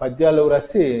అవిసేలాగా పద్యాలు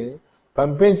రాసి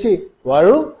పంపించి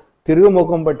వారు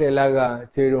తిరుగుముఖం పట్టేలాగా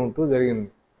చేయడం జరిగింది.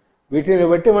 వీటిని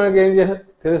బట్టి మనకి ఏం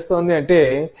తెలుస్తోంది అంటే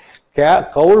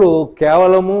కవులు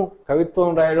కేవలము కవిత్వం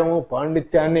రాయడము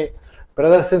పాండిత్యాన్ని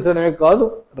ప్రదర్శించడమే కాదు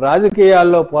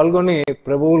రాజకీయాల్లో పాల్గొని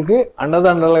ప్రభువులకి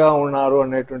అండదండలుగా ఉన్నారు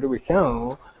అనేటువంటి విషయం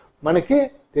మనకి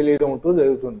తెలియడం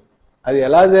జరుగుతుంది. అది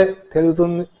ఎలా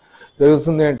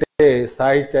జరుగుతుంది అంటే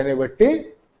సాహిత్యాన్ని బట్టి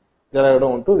జరగడం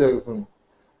జరుగుతుంది.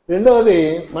 రెండవది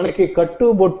మనకి కట్టు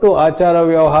బొట్టు ఆచార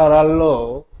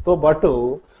వ్యవహారాలతో పాటు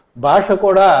భాష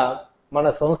కూడా మన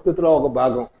సంస్కృతిలో ఒక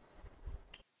భాగం.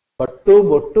 కట్టు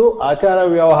బొట్టు ఆచార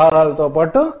వ్యవహారాలతో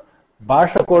పాటు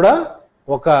భాష కూడా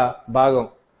ఒక భాగం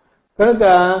కనుక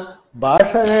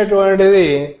భాష అనేటువంటిది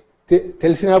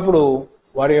తెలిసినప్పుడు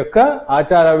వారి యొక్క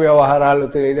ఆచార వ్యవహారాలు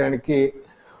తెలియడానికి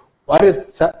వారి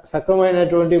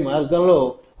సక్రమైనటువంటి మార్గంలో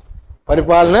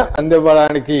పరిపాలన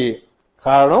అందివ్వడానికి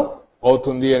కారణం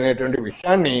అవుతుంది అనేటువంటి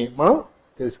విషయాన్ని మనం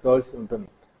తెలుసుకోవాల్సి ఉంటుంది.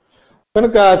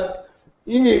 కనుక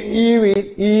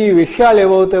ఈ విషయాలు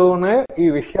ఏవైతే ఉన్నాయో ఈ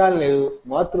విషయాల్ని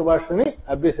మాతృభాషని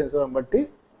అభ్యసించడం బట్టి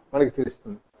మనకి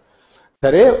తెలుస్తుంది.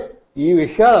 సరే, ఈ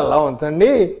విషయాలు అలా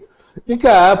ఉంచండి. ఇక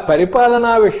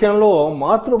పరిపాలనా విషయంలో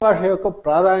మాతృభాష యొక్క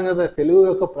ప్రాధాన్యత, తెలుగు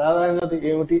యొక్క ప్రాధాన్యత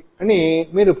ఏమిటి అని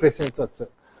మీరు ప్రశ్నించవచ్చు.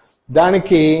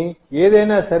 దానికి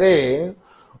ఏదైనా సరే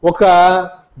ఒక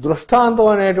దృష్టాంతం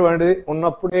అనేటువంటిది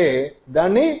ఉన్నప్పుడే,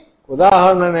 దాన్ని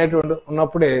ఉదాహరణ అనేటువంటి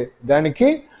ఉన్నప్పుడే దానికి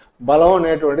బలం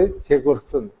అనేటువంటిది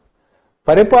చేకూరుస్తుంది.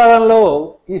 పరిపాలనలో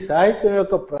ఈ సాహిత్యం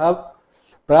యొక్క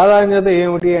ప్రాధాన్యత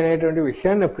ఏమిటి అనేటువంటి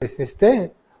విషయాన్ని ప్రశ్నిస్తే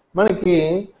మనకి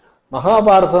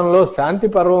మహాభారతంలో శాంతి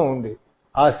పర్వం ఉంది.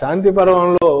 ఆ శాంతి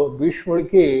పర్వంలో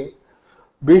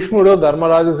భీష్ముడు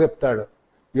ధర్మరాజుకు చెప్తాడు,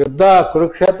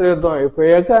 కురుక్షేత్ర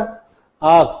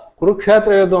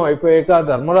యుద్ధం అయిపోయాక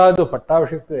ధర్మరాజు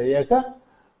పట్టాభిషిక్తుడు అయ్యాక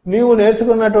నీవు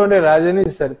నేర్చుకున్నటువంటి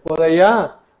రాజనీతి సరిపోదయ్యా,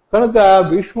 కనుక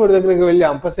భీష్ముడి దగ్గరికి వెళ్ళి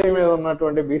అంపశయ మీద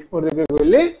ఉన్నటువంటి భీష్ముడి దగ్గరికి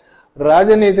వెళ్ళి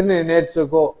రాజనీతిని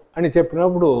నేర్చుకో అని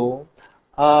చెప్పినప్పుడు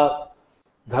ఆ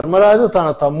ధర్మరాజు తన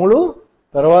తమ్ముడు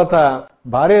తర్వాత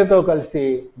భార్యతో కలిసి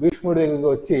భీష్ముడి దగ్గరికి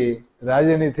వచ్చి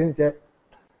రాజనీతిని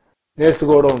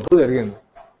నేర్చుకోవడం జరిగింది.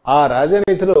 ఆ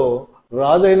రాజనీతిలో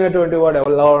రాజు అయినటువంటి వాడు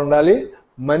ఎలా ఉండాలి,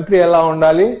 మంత్రి ఎలా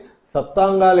ఉండాలి,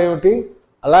 సప్తాంగాలు ఏమిటి,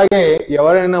 అలాగే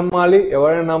ఎవరైనా నమ్మాలి,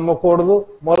 ఎవరైనా నమ్మకూడదు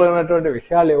మొదలైనటువంటి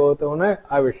విషయాలు ఏవైతే ఉన్నాయో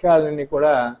ఆ విషయాలన్నీ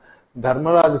కూడా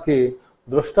ధర్మరాజుకి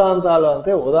దృష్టాంతాలు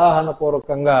అంటే ఉదాహరణ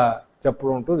పూర్వకంగా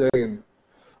చెప్పడం జరిగింది.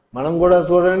 మనం కూడా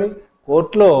చూడండి,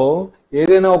 కోర్టులో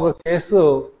ఏదైనా ఒక కేసు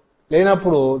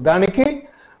లేనప్పుడు దానికి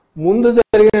ముందు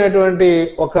జరిగినటువంటి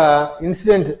ఒక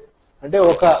ఇన్సిడెంట్ అంటే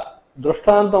ఒక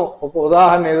దృష్టాంతం, ఒక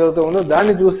ఉదాహరణ ఏదైతే ఉందో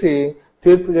దాన్ని చూసి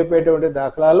తీర్పు చెప్పేటువంటి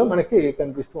దాఖలాలు మనకి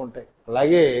కనిపిస్తూ ఉంటాయి.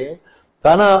 అలాగే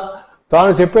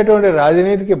తాను చెప్పేటువంటి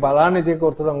రాజనీతికి బలాన్ని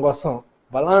చేకూర్చడం కోసం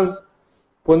బలాన్ని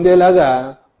పొందేలాగా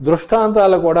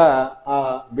దృష్టాంతాలు కూడా ఆ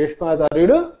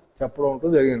భీష్మాచార్యుడు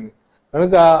చెప్పడం జరిగింది.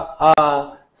 కనుక ఆ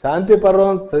శాంతి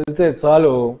పర్వం చదివితే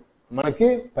చాలు మనకి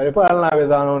పరిపాలనా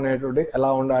విధానం అనేటువంటి ఎలా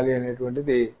ఉండాలి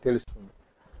అనేటువంటిది తెలుస్తుంది.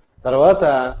 తర్వాత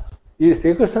ఈ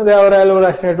శ్రీకృష్ణదేవరాయలు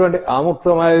రాసినటువంటి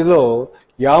ఆముక్తమాలిలో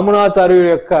యామునాచార్యుడి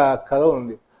యొక్క కథ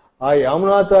ఉంది. ఆ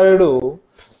యామునాచార్యుడు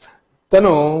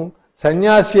తను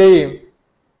సన్యాసి అయి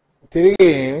తిరిగి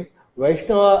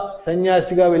వైష్ణవ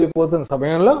సన్యాసిగా వెళ్ళిపోతున్న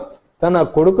సమయంలో తన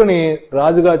కొడుకుని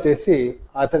రాజుగా చేసి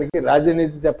అతనికి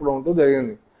రాజనీతి చెప్పడం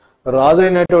జరిగింది. రాజు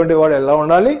అయినటువంటి వాడు ఎలా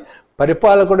ఉండాలి,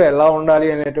 పరిపాలకుడు ఎలా ఉండాలి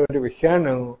అనేటువంటి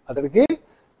విషయాన్ని అతడికి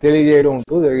తెలియజేయడం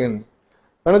జరిగింది.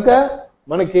 కనుక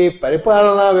మనకి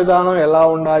పరిపాలనా విధానం ఎలా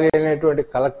ఉండాలి అనేటువంటి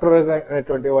కలెక్టర్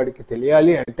అనేటువంటి వాడికి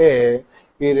తెలియాలి అంటే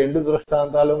ఈ రెండు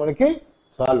దృష్టాంతాలు మనకి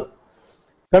చాలు.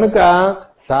 కనుక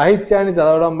సాహిత్యాన్ని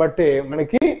చదవడం బట్టి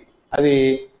మనకి అది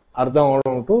అర్థం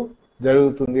అవడం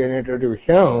జరుగుతుంది అనేటువంటి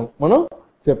విషయం మనం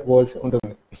చెప్పుకోవాల్సి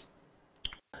ఉంటుంది.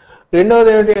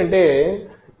 రెండవది ఏమిటి అంటే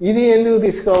ఇది ఎందుకు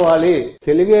తీసుకోవాలి,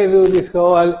 తెలుగు ఎందుకు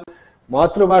తీసుకోవాలి,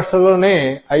 మాతృభాషలోనే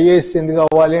ఐఏఎస్ ఎందుకు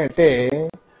అవ్వాలి అంటే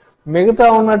మిగతా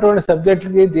ఉన్నటువంటి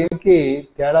సబ్జెక్ట్స్కి దీనికి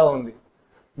తేడా ఉంది.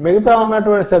 మిగతా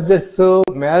ఉన్నటువంటి సబ్జెక్ట్స్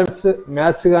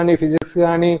మ్యాథ్స్ కానీ ఫిజిక్స్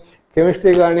కానీ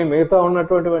కెమిస్ట్రీ కానీ మిగతా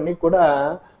ఉన్నటువంటివన్నీ కూడా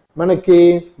మనకి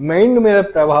మైండ్ మీద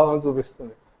ప్రభావం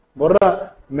చూపిస్తుంది,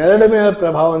 మెదడు మీద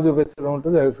ప్రభావం చూపించడం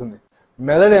జరుగుతుంది.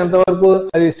 మెదడు ఎంతవరకు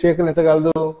అది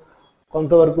స్వీకరించగలదు,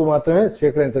 కొంతవరకు మాత్రమే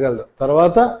స్వీకరించగలదు,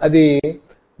 తర్వాత అది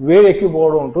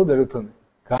వేడెక్కిపోవడం జరుగుతుంది.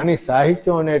 కానీ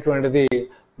సాహిత్యం అనేటువంటిది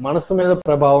మనసు మీద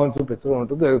ప్రభావం చూపించడం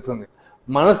జరుగుతుంది.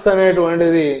 మనస్సు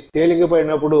అనేటువంటిది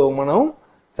తేలికపడినప్పుడు మనం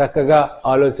చక్కగా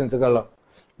ఆలోచించగలం.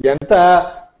 ఎంత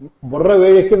బుర్ర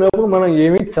వేడెక్కినప్పుడు మనం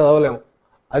ఏమీ చదవలేము.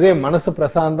 అదే మనసు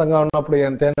ప్రశాంతంగా ఉన్నప్పుడు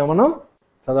ఎంతైనా మనం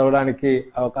చదవడానికి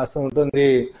అవకాశం ఉంటుంది,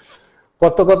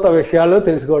 కొత్త కొత్త విషయాలు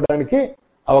తెలుసుకోవడానికి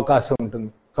అవకాశం ఉంటుంది.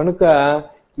 కనుక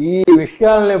ఈ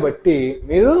విషయాలని బట్టి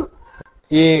మీరు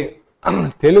ఈ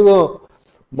తెలుగు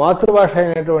మాతృభాష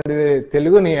అయినటువంటిది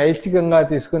తెలుగుని ఐచ్ఛికంగా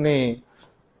తీసుకుని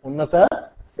ఉన్నత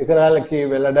శిఖరాలకి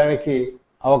వెళ్ళడానికి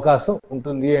అవకాశం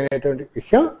ఉంటుంది అనేటువంటి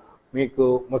విషయం మీకు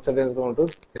ముచ్చటించడం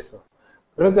చేస్తాం.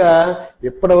 కనుక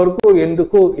ఇప్పటి వరకు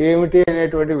ఎందుకు ఏమిటి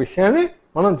అనేటువంటి విషయాన్ని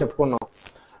మనం చెప్పుకున్నాం.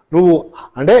 నువ్వు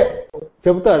అంటే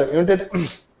చెబుతాడు ఏమిటంటే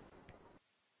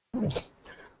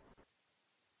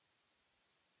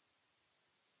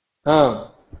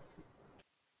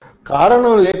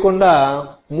కారణం లేకుండా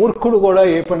మూర్ఖుడు కూడా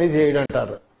ఏ పని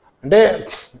చేయడంటారు. అంటే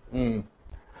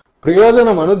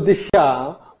ప్రయోజనం అనుద్దిశ్య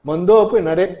మందోపి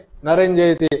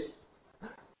నరంజయతి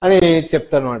అని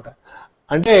చెప్తానమాట.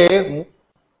 అంటే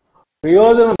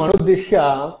ప్రయోజనం అనుద్దిశ్య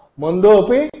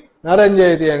మందోపి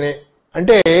నరంజయతి అని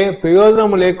అంటే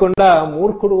ప్రయోజనం లేకుండా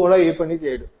మూర్ఖుడు కూడా ఏ పని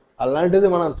చేయడు. అలాంటిది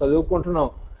మనం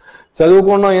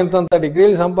చదువుకున్నాం ఇంతంత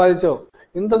డిగ్రీలు సంపాదించాం.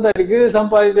 ఇంతంత డిగ్రీలు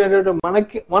సంపాదించేటట్టు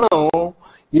మనం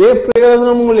ఏ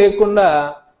ప్రయోజనము లేకుండా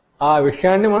ఆ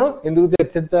విషయాన్ని మనం ఎందుకు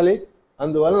చర్చించాలి?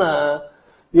 అందువలన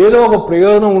ఏదో ఒక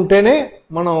ప్రయోజనం ఉంటేనే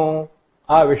మనం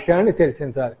ఆ విషయాన్ని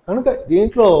చర్చించాలి. కనుక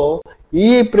దీంట్లో ఈ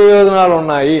ప్రయోజనాలు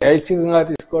ఉన్నాయి, ఐచ్ఛికంగా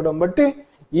తీసుకోవడం బట్టి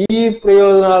ఈ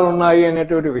ప్రయోజనాలు ఉన్నాయి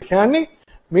అనేటువంటి విషయాన్ని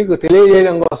మీకు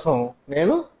తెలియజేయడం కోసం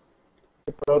నేను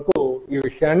ఇప్పటివరకు ఈ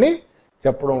విషయాన్ని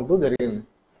చెప్పడం జరిగింది.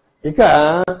 ఇక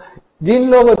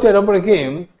దీనిలోకి వచ్చేటప్పటికి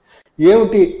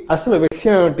ఏమిటి అసలు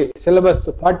విషయం ఏమిటి, సిలబస్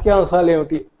పాఠ్యాంశాలు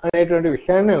ఏమిటి అనేటువంటి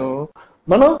విషయాన్ని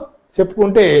మనం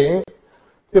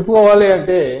చెప్పుకోవాలి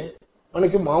అంటే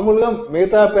మనకి మామూలుగా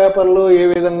మిగతా పేపర్లు ఏ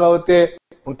విధంగా అయితే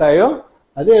ఉంటాయో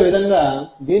అదే విధంగా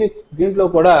దీంట్లో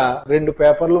కూడా 2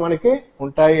 పేపర్లు మనకి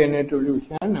ఉంటాయి అనేటువంటి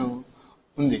విషయాన్ని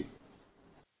ఉంది.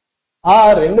 ఆ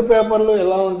 2 పేపర్లు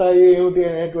ఎలా ఉంటాయి ఏమిటి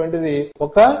అనేటువంటిది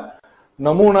ఒక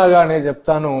నమూనాగానే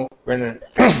చెప్తాను వినండి.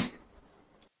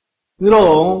 ఇందులో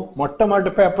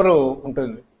మొట్టమొదటి పేపరు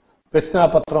ఉంటుంది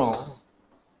ప్రశ్నాపత్రం.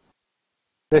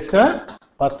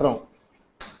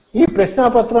 ఈ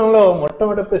ప్రశ్నాపత్రంలో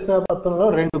మొట్టమొదటి ప్రశ్నాపత్రంలో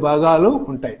 2 భాగాలు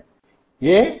ఉంటాయి,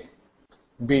 ఏ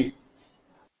బి.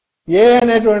 ఏ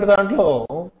అనేటువంటి దాంట్లో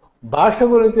భాష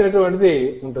గురించినటువంటిది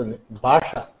ఉంటుంది, భాష.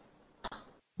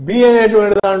 బి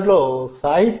అనేటువంటి దాంట్లో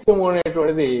సాహిత్యం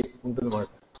అనేటువంటిది ఉంటుంది అన్నమాట.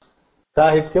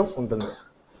 సాహిత్యం ఉంటుంది.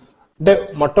 అంటే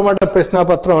మొట్టమొదటి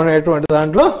ప్రశ్నాపత్రం అనేటువంటి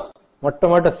దాంట్లో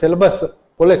మొట్టమొదటి సిలబస్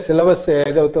పోలీస్ సిలబస్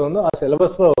ఏదైతే ఉందో ఆ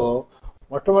సిలబస్ లో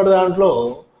మొట్టమొదటి దాంట్లో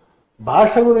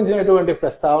భాష గురించినటువంటి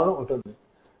ప్రస్తావన ఉంటుంది.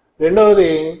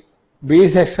 రెండవది బి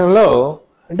సెక్షన్ లో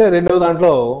అంటే రెండవ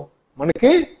దాంట్లో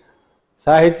మనకి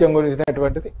సాహిత్యం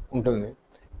గురించినటువంటిది ఉంటుంది.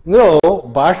 ఇందులో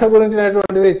భాష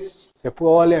గురించినటువంటిది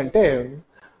చెప్పుకోవాలి అంటే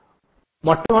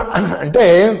అంటే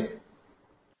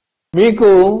మీకు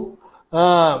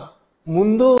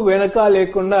ముందు వెనక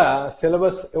లేకుండా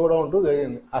సిలబస్ ఇవ్వడం అంటూ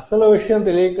జరిగింది. అసలు విషయం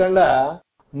తెలియకుండా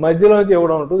మధ్యలోంచి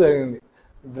ఇవ్వడం అంటూ జరిగింది.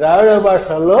 ద్రావిడ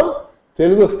భాషల్లో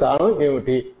తెలుగు స్థానం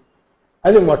ఏమిటి,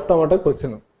 అది మొట్టమొదటి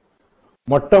క్వశ్చన్.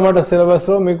 మొట్టమొదటి సిలబస్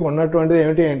లో మీకు ఉన్నటువంటిది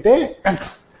ఏమిటి అంటే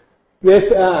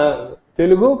place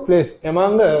Telugu place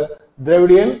among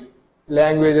Dravidian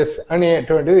languages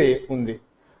అనేటువంటిది ఉంది.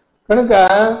 కనుక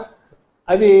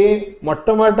అది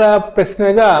మొట్టమొదటి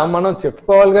ప్రశ్నగా మనం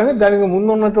చెప్పుకోవాలి. కానీ దానికి ముందు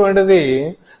ఉన్నటువంటిది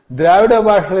ద్రావిడ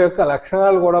భాషల యొక్క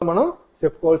లక్షణాలు కూడా మనం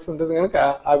చెప్పుకోవాల్సి ఉంటుంది. కనుక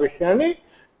ఆ విషయాన్ని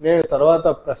నేను తర్వాత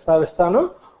ప్రస్తావిస్తాను.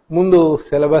 ముందు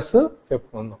సిలబస్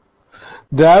చెప్పుకుందాం.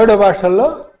 ద్రావిడ భాషల్లో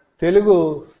తెలుగు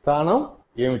స్థానం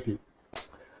ఏమిటి?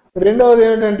 రెండవది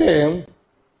ఏమిటంటే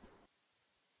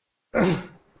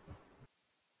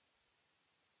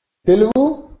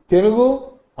తెలుగు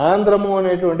ఆంధ్రము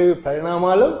అనేటువంటివి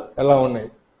పరిణామాలు ఎలా ఉన్నాయి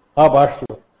ఆ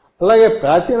భాషలో. అలాగే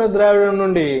ప్రాచీన ద్రావిడం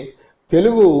నుండి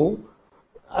తెలుగు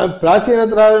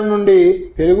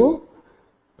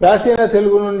ప్రాచీన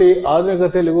తెలుగు నుండి ఆధునిక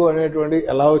తెలుగు అనేటువంటి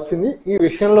ఎలా వచ్చింది, ఈ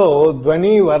విషయంలో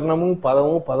ధ్వని, వర్ణము,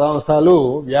 పదము, పదాంశాలు,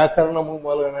 వ్యాకరణము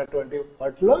మొదలైనటువంటి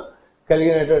వాటిలో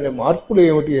కలిగినటువంటి మార్పులు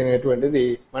ఏమిటి అనేటువంటిది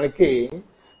మనకి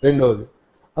రెండవది.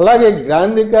 అలాగే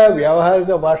గ్రాంధిక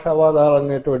వ్యవహారిక భాషావాదాలు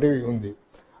అనేటువంటివి ఉంది.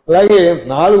 అలాగే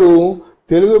 4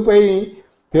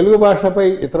 తెలుగు భాషపై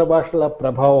ఇతర భాషల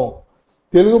ప్రభావం.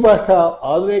 తెలుగు భాష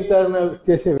ఆధునీకరణ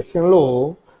చేసే విషయంలో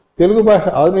తెలుగు భాష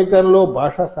ఆధునీకరణలో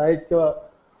భాషా సాహిత్య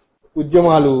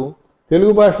ఉద్యమాలు.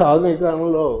 తెలుగు భాష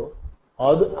ఆధునీకరణలో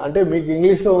అంటే మీకు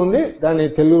ఇంగ్లీష్లో ఉంది, దాన్ని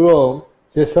తెలుగులో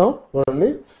చేసాం చూడండి.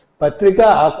 పత్రిక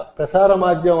ప్రసార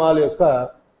మాధ్యమాల యొక్క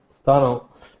స్థానం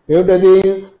ఏమిటది?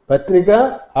 పత్రిక,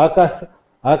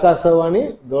 ఆకాశవాణి,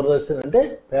 దూరదర్శన్ అంటే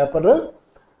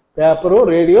పేపరు,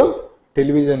 రేడియో,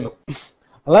 టెలివిజన్.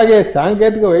 అలాగే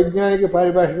సాంకేతిక, వైజ్ఞానిక,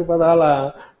 పారిభాషిక పదాల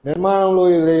నిర్మాణంలో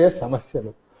ఎదురయ్యే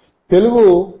సమస్యలు. తెలుగు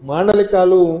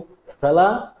మాండలికాలు, స్థల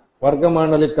వర్గ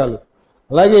మాండలికాలు.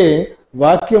 అలాగే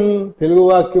తెలుగు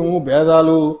వాక్యము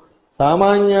భేదాలు,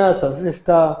 సామాన్య, సంశిష్ట,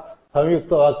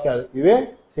 సంయుక్త వాక్యాలు. ఇవే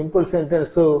simple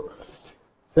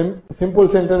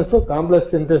sentence,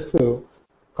 complex sentence,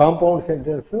 compound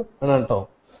sentence అని అంటాం.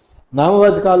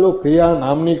 నామవాచకాలు, క్రియ,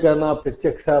 నామనీకరణ,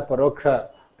 ప్రత్యక్ష, పరోక్ష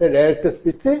అంటే డైరెక్ట్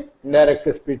స్పీచ్, ఇండైరెక్ట్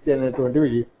స్పీచ్ అనేటువంటివి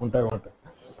ఉంటాయన్నమాట.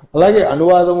 అలాగే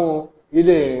అనువాదము,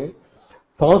 ఇది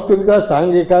సాంస్కృతిక,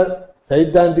 సాంఘిక,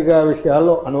 సైద్ధాంతిక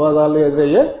విషయాల్లో అనువాదాల్లో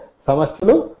ఎదురయ్యే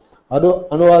సమస్యలు,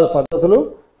 అనువాద పద్ధతులు,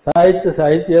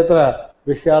 సాహిత్యేతర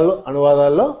విషయాల్లో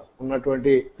అనువాదాల్లో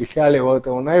ఉన్నటువంటి విషయాలు ఏవైతే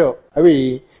ఉన్నాయో అవి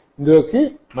ఇందులోకి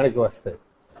మనకి వస్తాయి.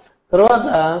 తర్వాత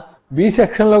బి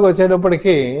సెక్షన్లోకి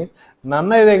వచ్చేటప్పటికి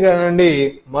నన్నయ్య దగ్గర నుండి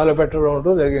మొదలు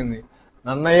పెట్టడం జరిగింది.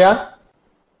 నన్నయ్య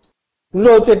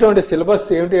ఇందులో వచ్చేటువంటి సిలబస్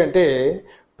ఏమిటి అంటే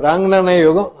ప్రాంగణయ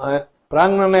యుగం.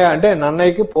 ప్రాంగణయ అంటే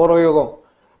నన్నయ్యకి పూర్వయుగం,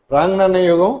 ప్రాంగణయ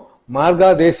యుగం,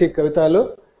 మార్గదేశీ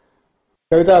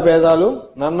కవితా భేదాలు,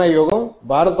 నన్నయ్య యుగం,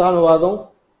 భారతానువాదం,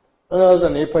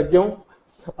 నేపథ్యం.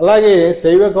 అలాగే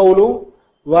శైవ కవులు,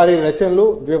 వారి రచనలు,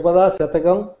 ద్విపద,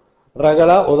 శతకం,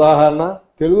 రగడ, ఉదాహరణ.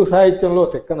 తెలుగు సాహిత్యంలో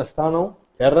తిక్కన స్థానం,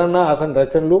 ఎర్రన్న, అతని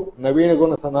రచనలు, నవీన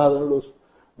గుణ సనాతనులు,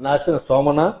 నాచిన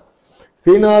సోమన,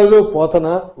 శ్రీనాథులు, పోతన,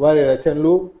 వారి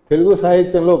రచనలు. తెలుగు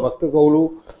సాహిత్యంలో భక్త కవులు,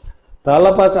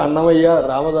 తాళ్లపాక అన్నమయ్య,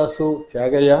 రామదాసు,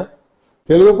 త్యాగయ్య.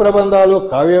 తెలుగు ప్రబంధాలు,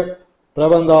 కావ్య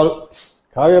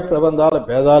ప్రబంధాల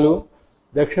భేదాలు.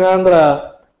 దక్షిణాంధ్ర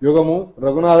యుగము,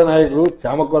 రఘునాథ నాయకుడు,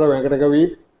 చామకూర వెంకటకవి,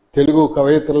 తెలుగు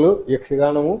కవయిత్రులు,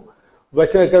 యక్షగానము,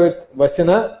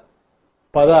 వచన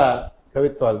పద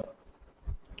కవిత్వాలు.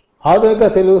 ఆధునిక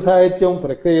తెలుగు సాహిత్యం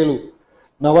ప్రక్రియలు,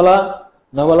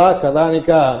 నవల,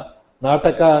 కథానిక,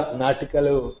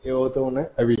 నాటికలు ఏవవుతూ ఉన్నాయి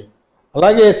అవి.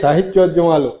 అలాగే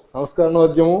సాహిత్యోద్యమాలు,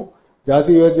 సంస్కరణోద్యమం,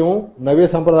 జాతీయోద్యమం, నవ్య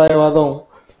సంప్రదాయవాదం,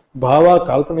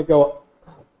 కాల్పనిక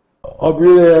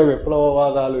అభ్యుదయ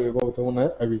విప్లవవాదాలు ఏవవుతూ ఉన్నాయి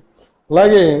అవి.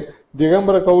 అలాగే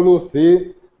దిగంబర కవులు, స్త్రీ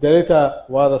దళిత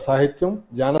వాద సాహిత్యం,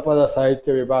 జానపద సాహిత్య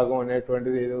విభాగం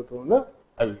అనేటువంటిది ఏదవుతుందో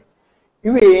అవి.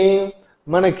 ఇవి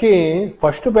మనకి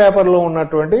ఫస్ట్ పేపర్లో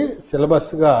ఉన్నటువంటి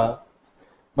సిలబస్గా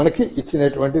మనకి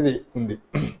ఇచ్చినటువంటిది ఉంది.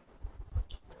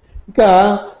 ఇక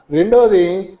రెండవది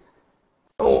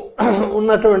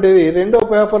ఉన్నటువంటిది రెండో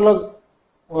పేపర్లో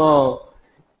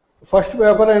ఫస్ట్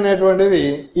పేపర్ అనేటువంటిది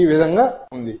ఈ విధంగా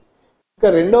ఉంది.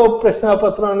 ఇక రెండవ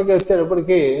ప్రశ్నాపత్రానికి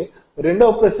వచ్చేటప్పటికి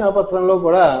రెండవ ప్రశ్నాపత్రంలో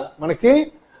కూడా మనకి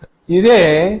ఇదే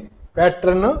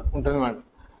ప్యాటర్న్ ఉంటుందన్నమాట.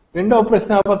 రెండవ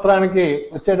ప్రశ్నాపత్రానికి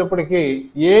వచ్చేటప్పటికి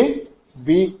ఏ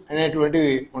బి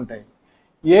అనేటువంటివి ఉంటాయి.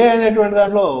 ఏ అనేటువంటి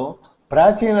దాంట్లో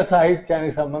ప్రాచీన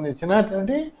సాహిత్యానికి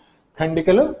సంబంధించినటువంటి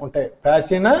ఖండికలు ఉంటాయి.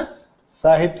 ప్రాచీన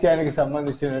సాహిత్యానికి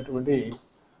సంబంధించినటువంటి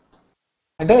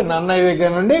అంటే నన్నయ్య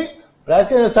దగ్గర నుండి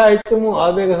ప్రాచీన సాహిత్యము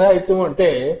ఆధునిక సాహిత్యము అంటే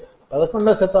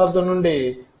 11వ శతాబ్దం నుండి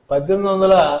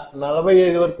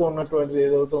 1845 వరకు ఉన్నటువంటిది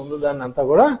ఏదైతే ఉందో దాన్ని అంతా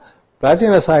కూడా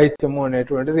ప్రాచీన సాహిత్యము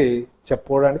అనేటువంటిది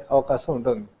చెప్పుకోవడానికి అవకాశం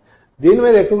ఉంటుంది. దీని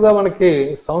మీద ఎక్కువగా మనకి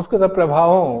సంస్కృత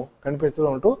ప్రభావం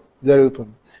కనిపించడం అంటూ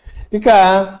జరుగుతుంది. ఇక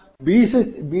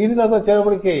బీసీలకు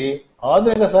వచ్చేటప్పటికి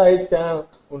ఆధునిక సాహిత్యం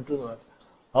ఉంటుంది.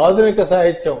 ఆధునిక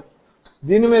సాహిత్యం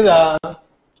దీని మీద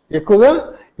ఎక్కువగా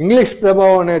ఇంగ్లీష్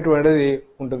ప్రభావం అనేటువంటిది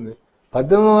ఉంటుంది.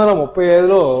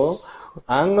 1835లో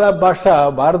ఆంగ్ల భాష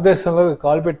భారతదేశంలో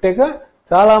కాలు పెట్టాక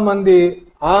చాలా మంది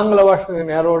ఆంగ్ల భాషని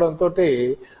నేర్వడంతో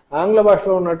ఆంగ్ల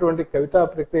భాషలో ఉన్నటువంటి కవితా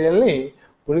ప్రక్రియల్ని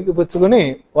పుణికిపుచ్చుకొని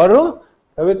వారు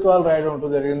కవిత్వాలు రాయడం అంటూ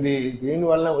జరిగింది.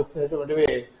 దీనివల్ల వచ్చినటువంటివి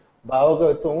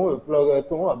భావకవిత్వము, విప్లవ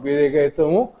కవిత్వము, అభ్యుదయ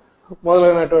కవిత్వము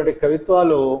మొదలైనటువంటి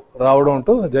కవిత్వాలు రావడం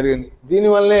అంటూ జరిగింది.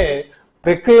 దీనివల్లే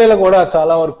ప్రక్రియలు కూడా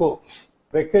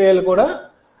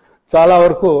చాలా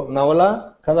వరకు నవల,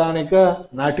 కథానిక,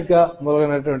 నాటిక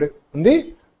మొదలైనటువంటి ఉంది.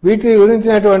 వీటి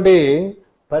గురించినటువంటి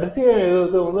పరిచయం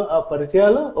ఏదైతే ఉందో ఆ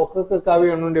పరిచయాలు ఒక్కొక్క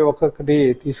కావ్యం నుండి ఒక్కొక్కటి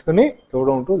తీసుకుని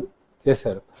ఇవ్వడం అంటూ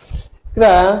చేశారు. ఇక్కడ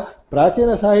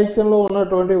ప్రాచీన సాహిత్యంలో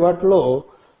ఉన్నటువంటి వాటిలో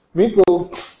మీకు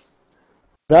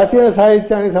ప్రాచీన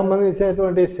సాహిత్యానికి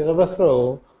సంబంధించినటువంటి సిలబస్లో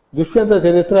దుష్యంత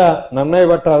చరిత్ర, నన్నయ్య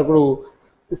భట్టారకుడు,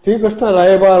 శ్రీకృష్ణ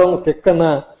రాయబారం, తిక్కన్న,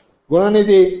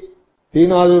 గుణనిధి,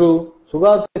 తీనాదుడు,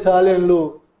 సుగాత్రి శాలీనులు,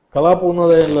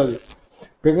 కళాపూర్ణోదయంలోది,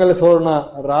 పింగళి సువర్ణ,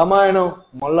 రామాయణం,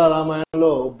 మొల్ల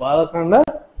రామాయణంలో బాలకాండ,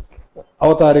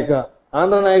 అవతారిక,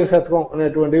 ఆంధ్రనాయక శతకం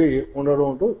అనేటువంటివి ఉండడం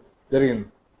అంటూ జరిగింది.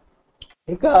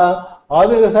 ఇక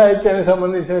ఆధునిక సాహిత్యానికి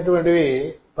సంబంధించినటువంటివి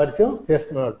పరిచయం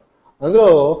చేస్తున్నాడు. అందులో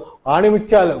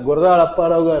ఆణిముత్యాలు గురదాడ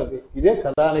అప్పారావు గారికి ఇదే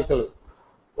కథానికలు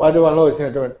వాటి వలన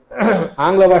వచ్చినటువంటి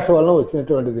ఆంగ్ల భాష వలన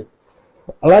వచ్చినటువంటిది.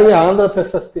 అలాగే ఆంధ్ర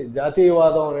ప్రశస్తి,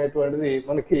 జాతీయవాదం అనేటువంటిది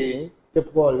మనకి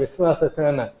చెప్పుకోవాలి, విశ్వనాథ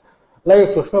సత్యనారాయణ. అలాగే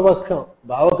కృష్ణపక్షం,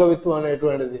 భావకవిత్వం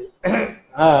అనేటువంటిది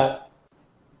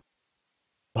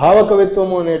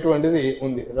భావకవిత్వము అనేటువంటిది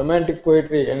ఉంది. రొమాంటిక్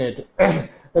పోయిటరీ అనేటి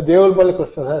దేవులపల్లి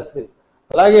కృష్ణశాస్త్రి.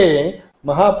 అలాగే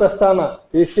మహాప్రస్థాన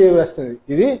శ్రీ వస్తుంది,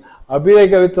 ఇది అభ్యుదయ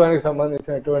కవిత్వానికి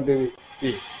సంబంధించినటువంటిది.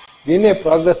 దీన్నే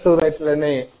ప్రోగ్రెసివ్ రైటర్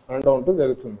అని అనడం ఉంటూ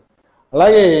జరుగుతుంది.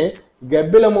 అలాగే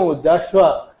గబ్బిలము, జాష్వా,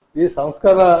 ఇది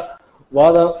సంస్కార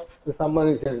వాదానికి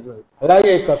సంబంధించినటువంటి.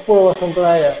 అలాగే కర్పూర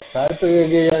వసంతరాయ చారిత్రక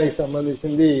గేయానికి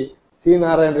సంబంధించింది సి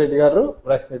నారాయణ రెడ్డి గారు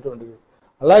రాసినటువంటిది.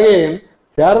 అలాగే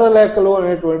శారద లేఖలు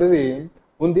అనేటువంటిది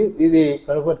ఉంది, ఇది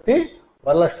కనుపర్తి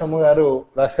వరలక్ష్మ గారు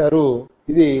రాశారు.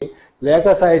 ఇది లేఖ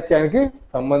సాహిత్యానికి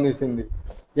సంబంధించింది.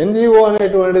 ఎన్జిఓ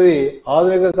అనేటువంటిది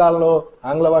ఆధునిక కాలంలో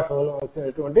ఆంగ్ల భాష వల్ల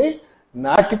వచ్చినటువంటి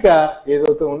నాటిక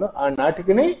ఏదైతే ఉందో ఆ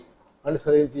నాటికని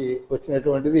అనుసరించి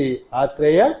వచ్చినటువంటిది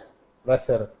ఆత్రేయ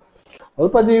రాశారు.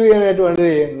 అల్పజీవి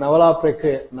అనేటువంటిది నవలా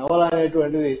ప్రక్రియ, నవల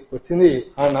అనేటువంటిది వచ్చింది.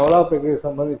 ఆ నవలా ప్రక్రియకు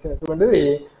సంబంధించినటువంటిది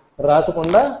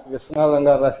రాచకొండ విశ్వనాథం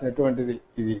గారు రాసినటువంటిది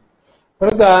ఇది.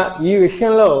 కనుక ఈ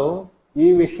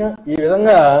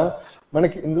విధంగా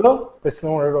మనకి ఇందులో ప్రశ్న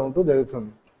ఉండడం అంటూ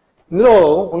జరుగుతుంది. ఇందులో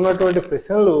ఉన్నటువంటి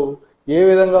ప్రశ్నలు ఏ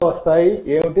విధంగా వస్తాయి,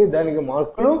 ఏమిటి, దానికి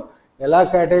మార్కులు ఎలా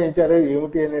కేటాయించారు,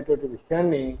 ఏమిటి అనేటువంటి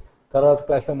విషయాన్ని తర్వాత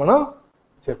క్లాస్లో మనం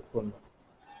చెప్పుకుందాం.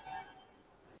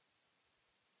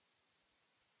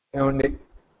 ఏమండి,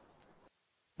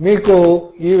 మీకు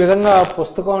ఈ విధంగా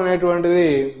పుస్తకం అనేటువంటిది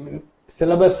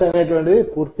సిలబస్ అనేటువంటిది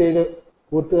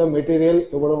పూర్తిగా మెటీరియల్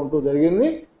ఇవ్వడం అంటూ జరిగింది.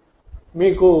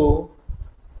 మీకు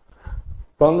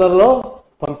తొందరలో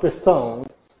పంపిస్తాం.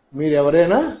 మీరు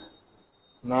ఎవరైనా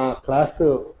నా క్లాసు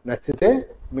నచ్చితే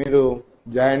మీరు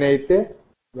జాయిన్ అయితే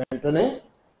వెంటనే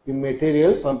ఈ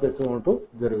మెటీరియల్ పంపించడం అంటూ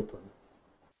జరుగుతుంది.